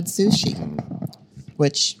never had sushi,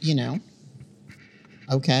 which,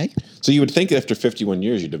 okay. So you would think after 51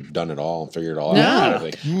 years you'd have done it all and figured it all No.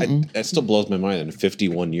 out. It still blows my mind that in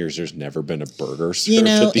 51 years there's never been a burger served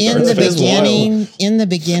at the In Arts the Festival.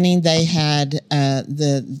 beginning, they had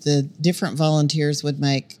the different volunteers would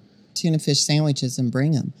make tuna fish sandwiches and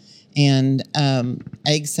bring them, and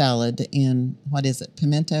egg salad and what is it?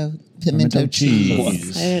 Pimento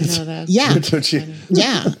cheese. I didn't know that. Yeah,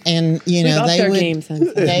 yeah, and We've upped they our would game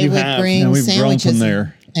since then. they You would have. bring And we've grown sandwiches from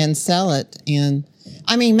there. and sell it. And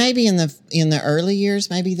I mean, maybe in the early years,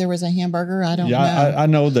 maybe there was a hamburger. I don't know. I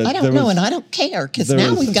know that I don't there know, was, and I don't care because there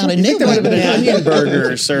now was- we've got a I new think there would have one. been an onion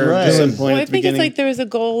burger served at some point Well, I at the think it's beginning. like there was a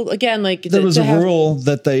goal again, like there was to a have- rule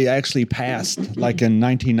that they actually passed, like in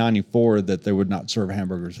 1994, that they would not serve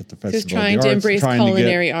hamburgers at the festival. just trying The to arts embrace trying to get-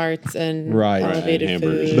 culinary arts and Right. elevated Right, and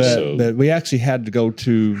hamburgers. food. But, So- but we actually had to go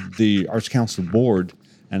to the Arts Council board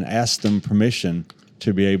and ask them permission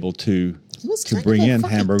to be able to was to kind bring of a in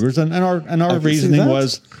fight. hamburgers. And our see reasoning that.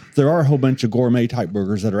 was there are a whole bunch of gourmet type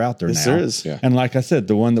burgers that are out there Yes, now. there is. Yeah. And like I said,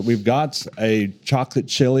 the one that we've got's a chocolate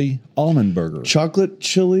chili almond burger. Chocolate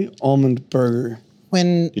chili almond burger.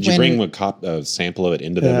 When Did you bring a sample of it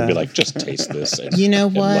into them and be like, just taste this? And, you know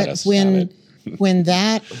and let what us have when it? when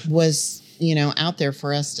that was out there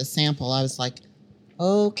for us to sample, I was like,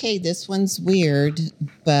 okay, this one's weird,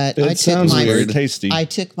 but It I took sounds my Very tasty. I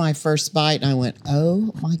took my first bite and I went,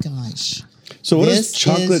 oh my gosh. So what This is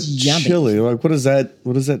chocolate is yummy. chili? Like, what does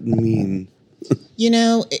that mean?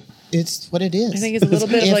 It's what it is. I think it's a little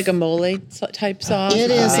bit of If- like a mole type sauce. It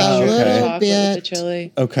is Mixture a of little chocolate with the bit-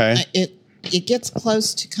 chili. Okay. It gets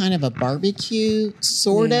close to kind of a barbecue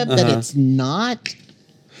sort of, but it's not.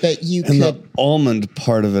 But you And could the almond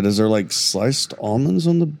part of it, is there like sliced almonds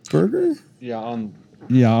on the burger? on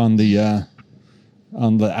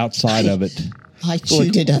the outside of it. I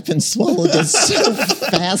chewed it up and swallowed it so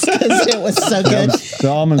fast because it was so good. The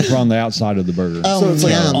almonds were on the outside of the burger. Oh, So it's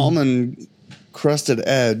like an yum. almond crusted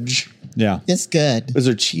edge. Yeah. It's good. Is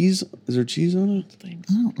there cheese? Is there cheese on it? I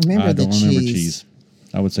don't remember I the don't cheese. remember cheese.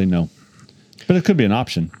 I would say no. But it could be an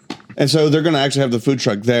option. And so they're going to actually have the food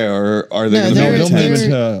truck there, or are they No, going to they're- They'll be move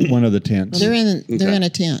they're- into one of the tents. They're in a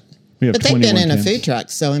tent. We have But they've been 21 in a tents. food truck,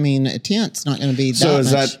 so I mean, a tent's not going to be that So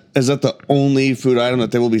is much. that the only food item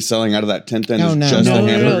that they will be selling out of that tent? Then Oh, is no. just No, a no,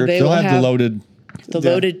 no, hamburger. they They'll will have have the loaded. the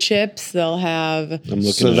loaded chips. They'll have I'm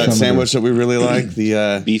looking So at that some of sandwich that we really like,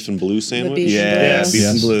 the beef and blue sandwich. beef and yeah, blue. beef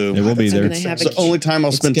and Yes, blue. it will be and there. then they have It's the only time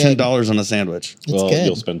I'll spend good. $10 on a sandwich. It's Well, good.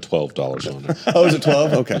 you'll spend $12 on it. Oh, is it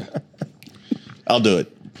 12? Okay, I'll do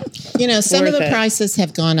it. You know, some of Worth the it. prices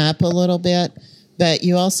have gone up a little bit, but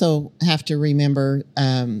you also have to remember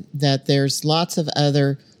that there's lots of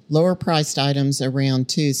other lower priced items around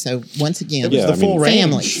too. So once again, Yeah, the I full mean- range.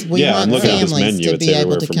 families. We yeah, I'm want looking at this families menu. to It's be able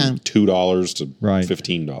everywhere to from come. $2 to Right.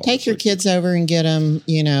 $15. Take your Like, kids over and get them,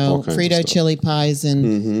 you know, All kinds of Frito stuff. chili pies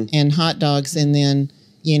and hot dogs, and then,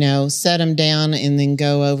 you know, set them down and then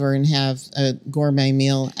go over and have a gourmet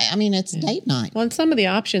meal. I mean, it's date night. Well, and some of the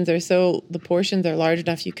options are the portions are large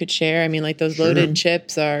enough you could share. I mean, like those loaded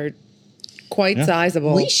chips are quite Yeah.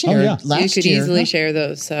 sizable. We shared yeah. You last could year. easily share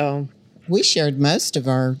those. So We shared most of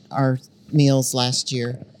our meals last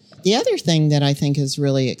year. The other thing that I think is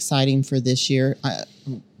really exciting for this year,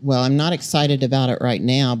 well, I'm not excited about it right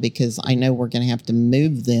now because I know we're going to have to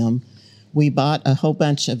move them. We bought a whole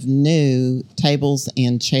bunch of new tables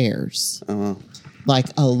and chairs, like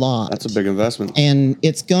a lot. That's a big investment. And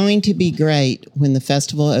it's going to be great when the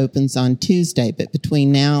festival opens on Tuesday. But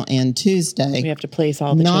between now and Tuesday, we have to place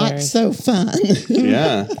all the not chairs. so fun.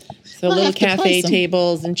 Yeah. So We'll little have to cafe place 'em.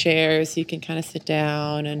 tables and chairs, so you can kind of sit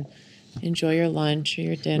down and enjoy your lunch or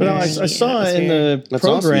your dinner. Well, I and the saw in atmosphere. the That's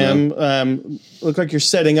program, look like you're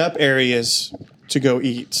setting up areas to go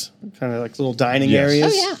eat, kind of like little dining Yes.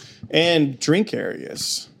 areas, Oh, yeah. and drink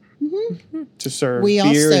areas to serve we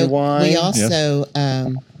beer also and wine. we also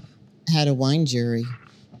had a wine jury.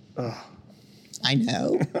 I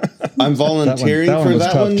know. I'm volunteering That one for was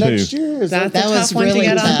that tough, one too. next year. Is That's that a That tough was one really to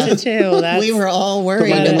get tough. onto too. That's, We were all worried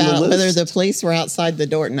mine on the about whether list. the police were outside the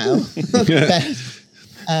door. No, but,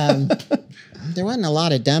 there wasn't a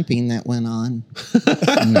lot of dumping that went on.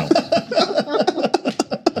 No.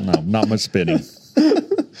 No, not much spitting.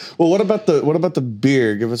 well, what about the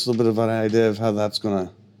beer? Give us a little bit of an idea of how that's gonna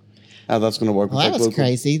work. Well, that was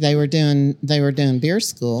crazy. They were doing beer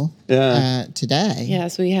school Yeah. today.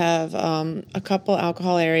 Yes, we have a couple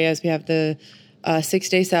alcohol areas. We have the 6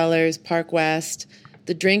 Day Cellars, Park West.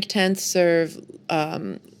 The drink tents serve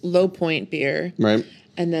Low Point beer, Right.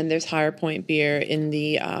 and then there's Higher Point beer in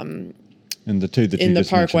the And the two that you in the just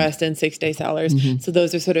Park mentioned. West and 6 Day Cellars. So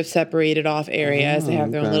those are sort of separated off areas. They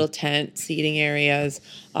have their own okay. little tent seating areas.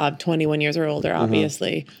 21 years or older,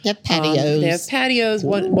 obviously. They have patios. They have patios,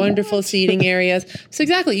 wonderful seating areas. So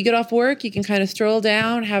exactly, you get off work, you can kind of stroll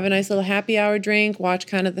down, have a nice little happy hour drink, watch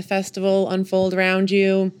kind of the festival unfold around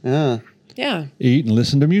you. Yeah. Yeah, Eat and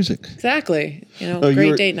listen to music. exactly. You know, Oh, you were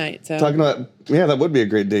great date night. So Talking about that would be a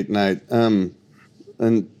great date night.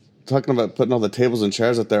 And talking about putting all the tables and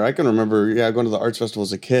chairs up there, I can remember going to the arts festival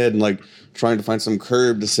as a kid and like trying to find some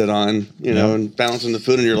curb to sit on, and balancing the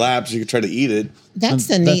food in your lap so you could try to eat it. That's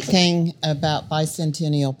the neat thing about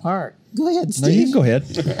Bicentennial Park. Go ahead, No, Steve. you can go ahead.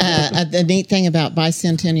 The neat thing about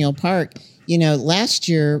Bicentennial Park, last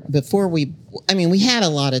year we had a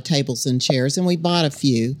lot of tables and chairs, and we bought a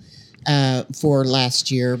few for last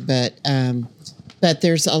year, but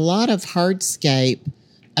there's a lot of hardscape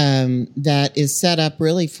that is set up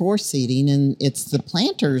really for seating, and it's the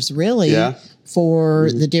planters really Yeah. for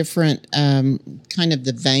the different kind of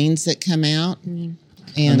the veins that come out. And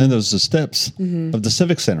then there's the steps of the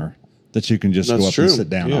Civic Center that you can just That's go up true. and sit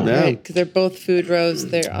down Yeah. on. Yeah. right, because they're both food rows.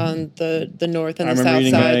 They're on the north and I the remember south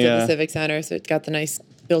eating sides a, of the Civic Center, so it's got the nice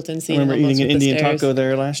built-in I seating. remember almost eating an with the Indian stairs. taco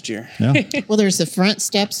there last year. Yeah. Well, there's the front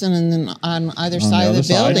steps, and then on either On side of other the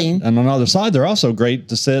building. And on the other side, they're also great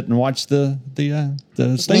to sit and watch the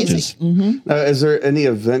stages. Is there any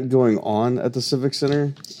event going on at the Civic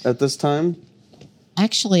Center at this time?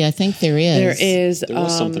 Actually, I think there is. There is. There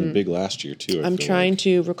was something big last year too. I I'm feel trying like.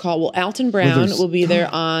 to recall. Well, Alton Brown there's- will be there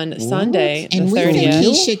on Sunday, And the we think 30th.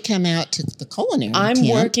 he should come out to the culinary I'm tent.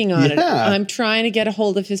 working on it. Yeah. I'm trying to get a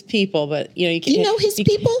hold of his people, but you can't. you know his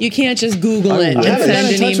people? You can't just Google it I and haven't send gotten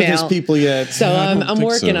in an touch with his email. people yet. So I'm think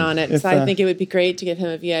working so. on it. If, So I think it would be great to give him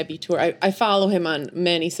a VIB tour. I follow him on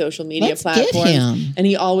many social media Let's get platforms, him. and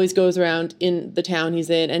he always goes around in the town he's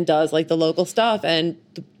in and does like the local stuff. And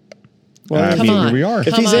Well, come on, Here we are. if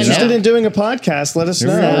Come he's on interested now. in doing a podcast, let us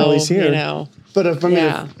know we are. while he's here. But if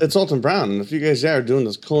Yeah. if it's Alton Brown, and if you guys are doing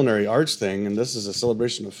this culinary arts thing, and this is a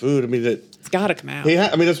celebration of food, I mean, It's got to come out.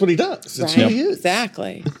 that's what he does. It's who Right? he is.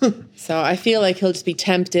 Exactly. So I feel like he'll just be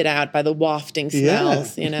tempted out by the wafting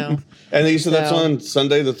smells, you know. And you said that's So- on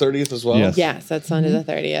Sunday the 30th as well. Yes. Yes, that's Sunday the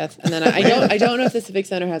 30th. And then I don't know if the Civic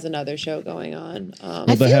Center has another show going on. Well,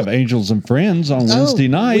 they have Angels and Friends on Wednesday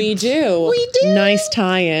night. We do. We do. Nice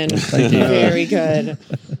tie-in. Thank you. Very good.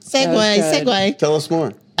 Segue, good. segue. Tell us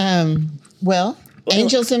more. Well,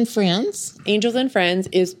 Angels and Friends. Angels and Friends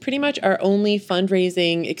is pretty much our only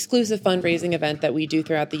exclusive fundraising event that we do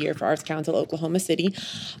throughout the year for Arts Council Oklahoma City.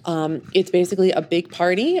 It's basically a big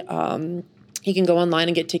party. You can go online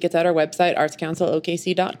and get tickets at our website,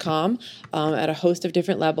 artscouncilokc.com, at a host of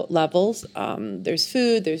different levels. There's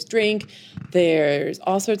food, there's drink, there's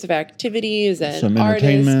all sorts of activities and Some artists.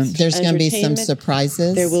 entertainment. There's going to be some entertainment.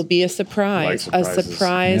 surprises. There will be a surprise. Like A surprises.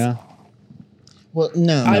 surprise. Yeah. Well,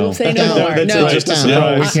 no. I will say no Don't. more. That's No, just a Don't.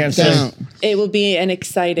 surprise. We can't say. Don't. it will be an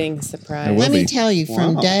exciting surprise. It will Let me be. tell you,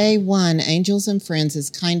 from Wow. day one, Angels and Friends is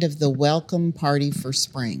kind of the welcome party for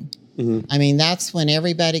spring. Mm-hmm. I mean, that's when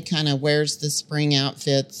everybody kind of wears the spring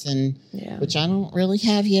outfits, and Yeah. which I don't really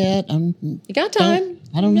have yet. You got time.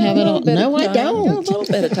 I don't have it all. No, I You got don't. a little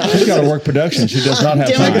bit of She's time. got to work production. She does not have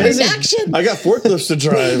Doing time. production. I got forklifts to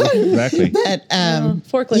drive. Exactly. But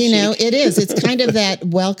Forklift you know, chic. it is. It's kind of that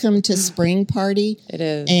welcome to spring party. It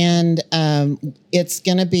is. And it's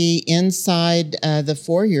going to be inside the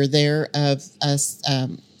foyer there of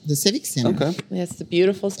the Civic Center. Okay. It's a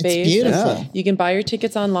beautiful space. It's beautiful. Yeah. You can buy your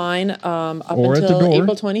tickets online up Or at the until door.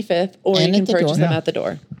 April 25th, or And you at can the purchase door. them Yeah. at the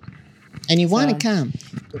door. And you want So- to come.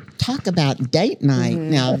 Talk about date night.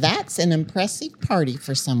 Now, that's an impressive party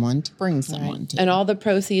for someone to bring someone to. And all the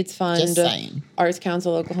proceeds fund Just saying. Arts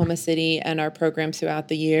Council Oklahoma City and our programs throughout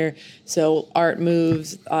the year. So Art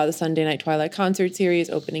Moves, the Sunday Night Twilight Concert Series,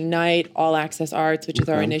 opening night, All Access Arts, which is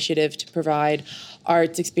our initiative to provide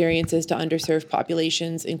arts experiences to underserved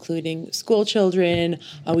populations, including school children.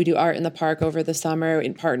 We do art in the park over the summer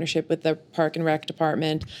in partnership with the Park and Rec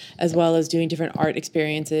Department, as well as doing different art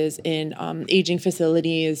experiences in aging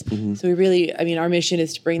facilities. So we really, our mission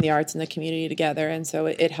is to bring the arts and the community together. And so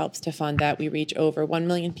it helps to fund that. We reach over 1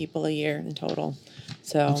 million people a year in total.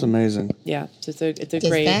 So That's amazing. yeah, so it's a Does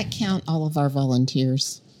great. that count all of our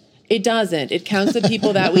volunteers? It doesn't. It counts the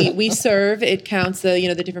people that we serve. It counts the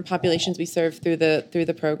the different populations we serve through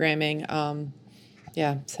the programming.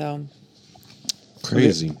 So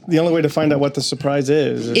Crazy. The only way to find out what the surprise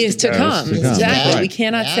is to come. to come. Exactly. Right. We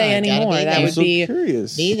cannot Yeah, say gotta anymore. be That there. would So be.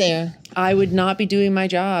 curious. Be there. I would not be doing my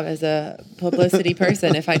job as a publicity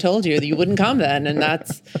person if I told you that you wouldn't come then, and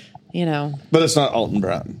that's But it's not Alton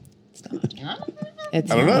Brown.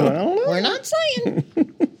 it's I don't know. We're not saying.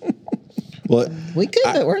 Well, We could,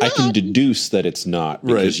 but we're I not. can deduce that it's not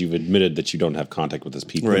because Right. you've admitted that you don't have contact with those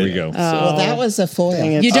people. Right. There we go. Well, that was a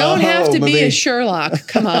foil. You don't have to be maybe. a Sherlock.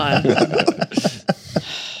 Come on.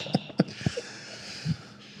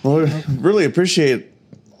 Well, I really appreciate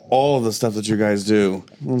all of the stuff that you guys do,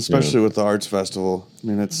 especially with the Arts Festival. I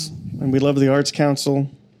mean, it's And we love the Arts Council.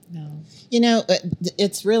 You know,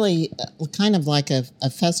 it's really kind of like a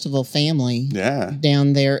festival family yeah.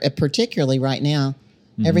 down there, particularly right now.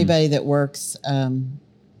 Everybody that works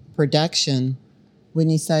production,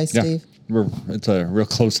 wouldn't you say, Yeah. Steve? It's a real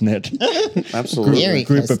close knit Absolutely. Very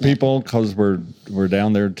group of close-knit. people because we're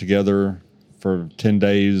down there together for 10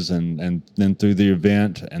 days and then through the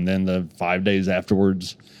event and then the 5 days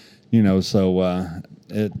afterwards. So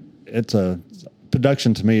it's a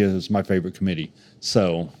production to me is my favorite committee.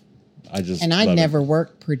 So I just And I'd love it. never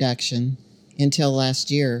worked production until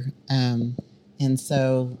last year. And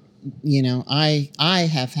so, I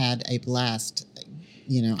have had a blast.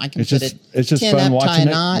 I can It's put just tin fun up, tie a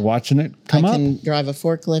knot. watching it come I up. can drive a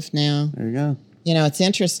forklift now. There you go. It's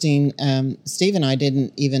interesting. Steve and I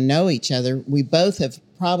didn't even know each other. We both have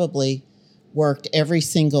probably worked every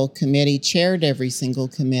single committee, chaired every single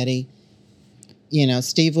committee.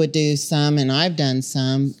 Steve would do some and I've done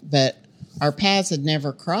some, but our paths had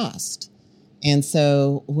never crossed. And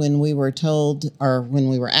so when we were told, or when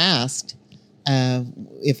we were asked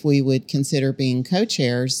if we would consider being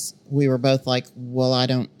co-chairs, we were both like, well, I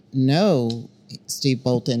don't know, Steve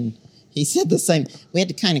Bolton. He said the same. We had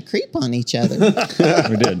to kind of creep on each other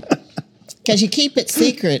We did. because you keep it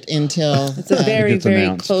secret until It's a very, gets very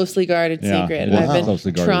announced. closely guarded Yeah, secret. it is I've been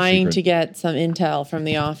closely guarded trying secret. to get some intel from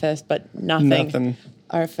the office, but nothing. Nothing.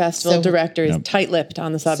 Our festival So- director is Yep. tight-lipped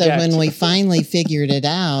on the So subject. when we finally figured it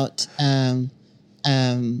out,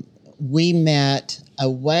 we met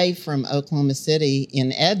away from Oklahoma City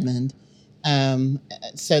in Edmond,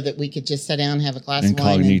 so that we could just sit down and have a glass of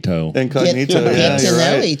wine Incognito. and get to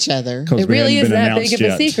know each other. It really is that big of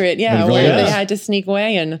a secret, yeah. Really where is. they had to sneak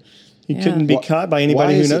away, and You couldn't be caught by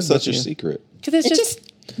anybody who knows such a you. secret? because it's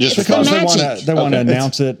just Just It's because the they want magic. to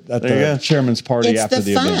announce it at There you the go. chairman's party It's after the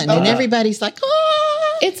the fun, event. and everybody's like,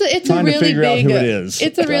 "Oh!" it's a Trying to really figure out big who it is.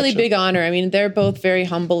 It's a really big honor. I mean, they're both very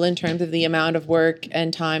humble in terms of the amount of work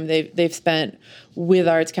and time they've spent with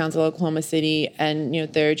Arts Council Oklahoma City, and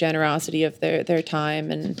their generosity of their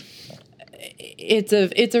time, and it's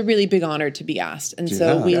a really big honor to be asked. And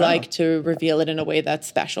so we like to reveal it in a way that's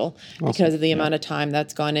special because of the amount of time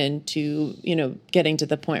that's gone into getting to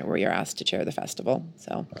the point where you're asked to chair the festival.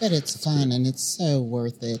 So, But it's fun and it's so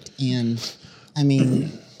worth it. And I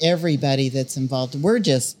mean, everybody that's involved, we're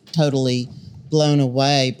just totally blown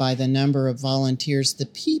away by the number of volunteers, the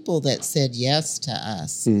people that said yes to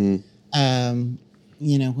us. When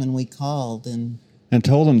we called and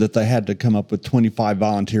told them that they had to come up with 25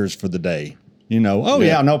 volunteers for the day.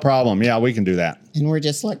 Yeah, no problem. Yeah, we can do that. we're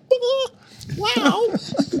just like, wow,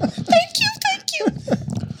 thank you.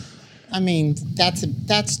 I mean,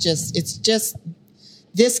 it's just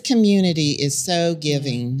this community is so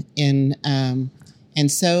giving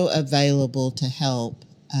and so available to help.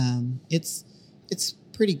 It's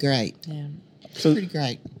pretty great. yeah. Pretty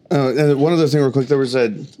great. And one other thing real quick, there was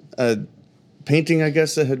a painting, I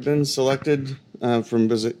guess, that had been selected from,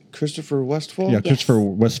 was it Christopher Westfall? Yeah, Christopher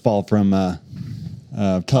Westfall from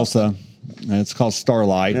Tulsa. It's called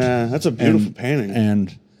Starlight. Yeah, that's a beautiful painting.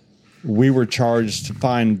 And we were charged to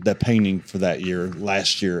find the painting for that year,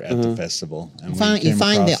 last year at the festival. And You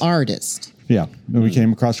find the artist. Yeah. And we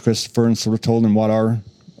came across Christopher and sort of told him what our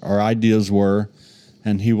ideas were.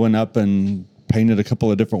 And he went up and painted a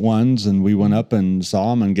couple of different ones. And we went up and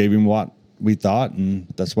saw him and gave him what we thought. And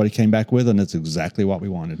that's what he came back with. And it's exactly what we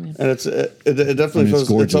wanted. And it definitely feels, it's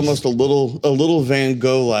gorgeous. almost a little Van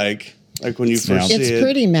Gogh-like when you first see it. It's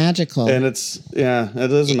pretty magical. And it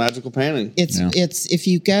is a magical painting. It's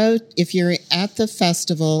if you're at the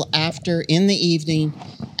festival in the evening,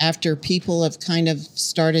 after people have kind of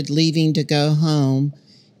started leaving to go home,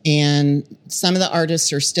 and some of the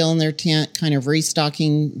artists are still in their tent kind of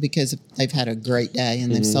restocking because they've had a great day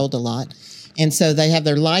and they've sold a lot. And so they have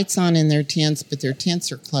their lights on in their tents, but their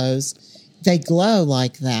tents are closed. They glow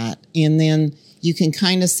like that. And then you can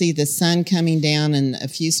kind of see the sun coming down and a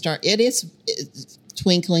few stars. It's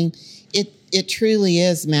twinkling. It truly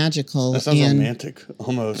is magical. That sounds romantic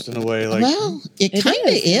almost in a way. Well, it kind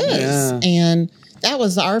of is. Yeah. And that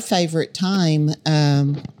was our favorite time.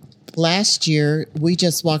 Last year, we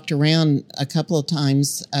just walked around a couple of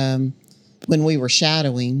times when we were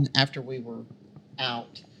shadowing after we were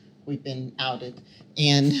out. We've been outed.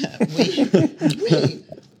 And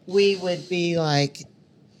we would be like,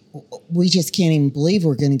 we just can't even believe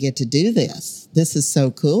we're going to get to do this. This is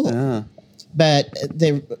so cool. Yeah. But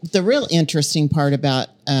the real interesting part about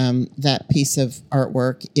that piece of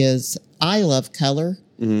artwork is I love color,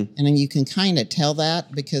 and then you can kind of tell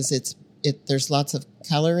that because there's lots of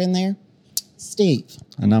color in there. Steve.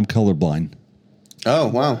 And I'm colorblind. Oh,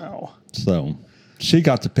 wow. So she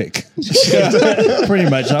got to pick. Pretty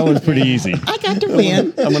much. That was pretty easy. I got to win.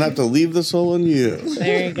 I'm going to have to leave this all on you.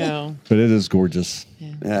 There you go. But it is gorgeous.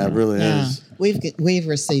 Yeah, it really Yeah. is. We've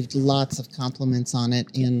received lots of compliments on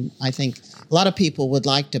it, and I think a lot of people would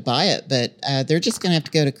like to buy it, but they're just going to have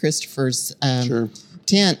to go to Christopher's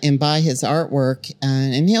tent and buy his artwork,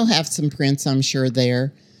 and he'll have some prints, I'm sure,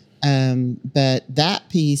 there. But that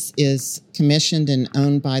piece is commissioned and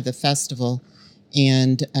owned by the festival,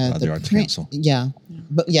 and the Arts Council. Yeah,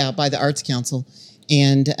 by the Arts Council,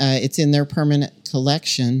 and it's in their permanent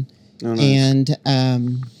collection, and.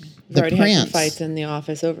 We've already had some prints. fights in the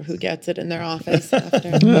office over who gets it in their office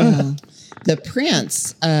after. The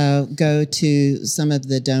prints go to some of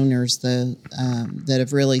the donors that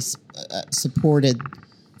have really supported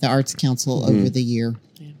the Arts Council over the year.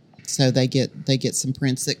 Yeah. So they get some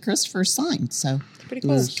prints that Christopher signed. So It's pretty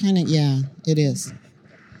cool. it's kind of it is.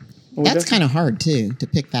 That's kind of hard too to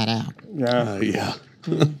pick that out. Yeah.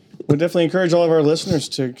 We definitely encourage all of our listeners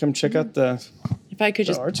to come check out the. If I could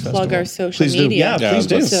just Arts plug Festival. our social Please do. media. Yeah, please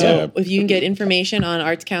do. So if you can get information on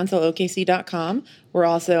artscouncilokc.com. We're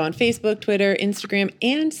also on Facebook, Twitter, Instagram,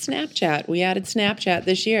 and Snapchat. We added Snapchat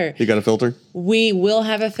this year. You got a filter? We will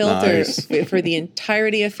have a filter Nice. for the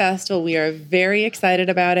entirety of festival. We are very excited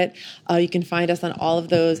about it. You can find us on all of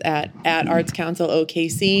those at Arts Council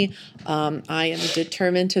OKC. I am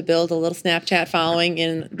determined to build a little Snapchat following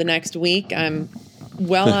in the next week. I'm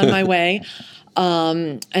well on my way.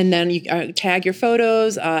 And then you tag your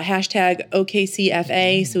photos, hashtag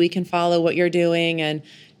OKCFA, so we can follow what you're doing and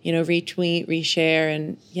retweet, reshare,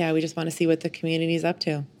 and we just want to see what the community's up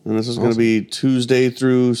to. And this is going to be Tuesday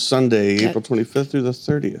through Sunday, April 25th through the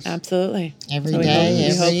 30th. Absolutely. Every day,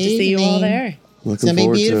 we hope to see you all there. It's going to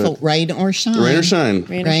be beautiful. Rain or shine. Rain or shine.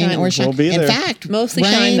 Rain or shine. We'll be there. In fact, mostly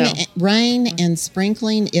shine, though. Rain and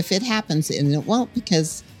sprinkling, if it happens, and it won't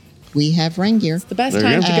because we have rain gear. It's the best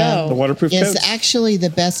time to go. The waterproof It's coats. actually the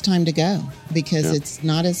best time to go because it's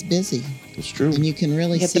not as busy. It's true. And you can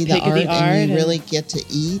really You get see the the pick of art, the art and you and- really get to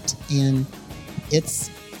eat, and it's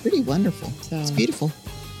pretty wonderful. It's beautiful.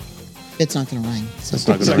 It's not going to rain. So. It's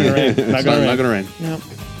not going to rain. It's not going to rain. No.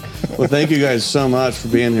 Well, thank you guys so much for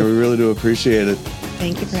being here. We really do appreciate it.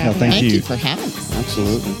 Thank you for having thank me. Thank you. you for having us.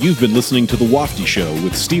 Absolutely. You've been listening to The Wafty Show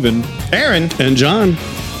with Stephen. Aaron. And John.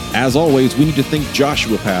 As always, we need to thank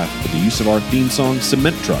Joshua Path for the use of our theme song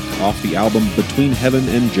Cement Truck off the album Between Heaven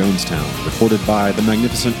and Jonestown, recorded by the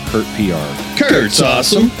magnificent Kurt PR. Kurt's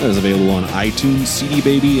awesome. That is available on iTunes, CD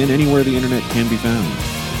Baby, and anywhere the internet can be found.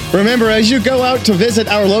 Remember, as you go out to visit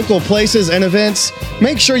our local places and events,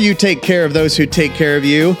 make sure you take care of those who take care of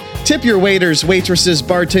you. Tip your waiters, waitresses,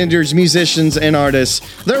 bartenders, musicians, and artists.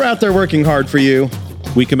 They're out there working hard for you.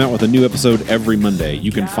 We come out with a new episode every Monday.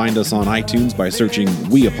 You can find us on iTunes by searching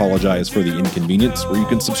We Apologize for the Inconvenience, where you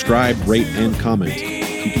can subscribe, rate, and comment.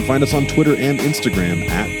 You can find us on Twitter and Instagram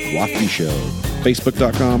at Wafty Show,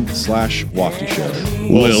 Facebook.com/Wafty Show.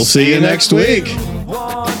 We'll see you next week.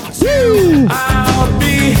 Woo! I'll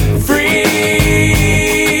be free,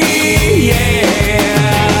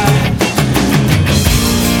 yeah.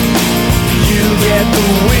 You get the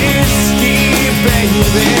whiskey,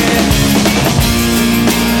 baby.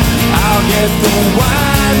 I'll get the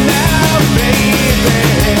wine now,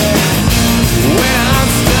 baby. When I'm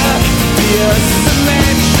stuck, be a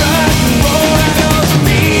cement truck roll.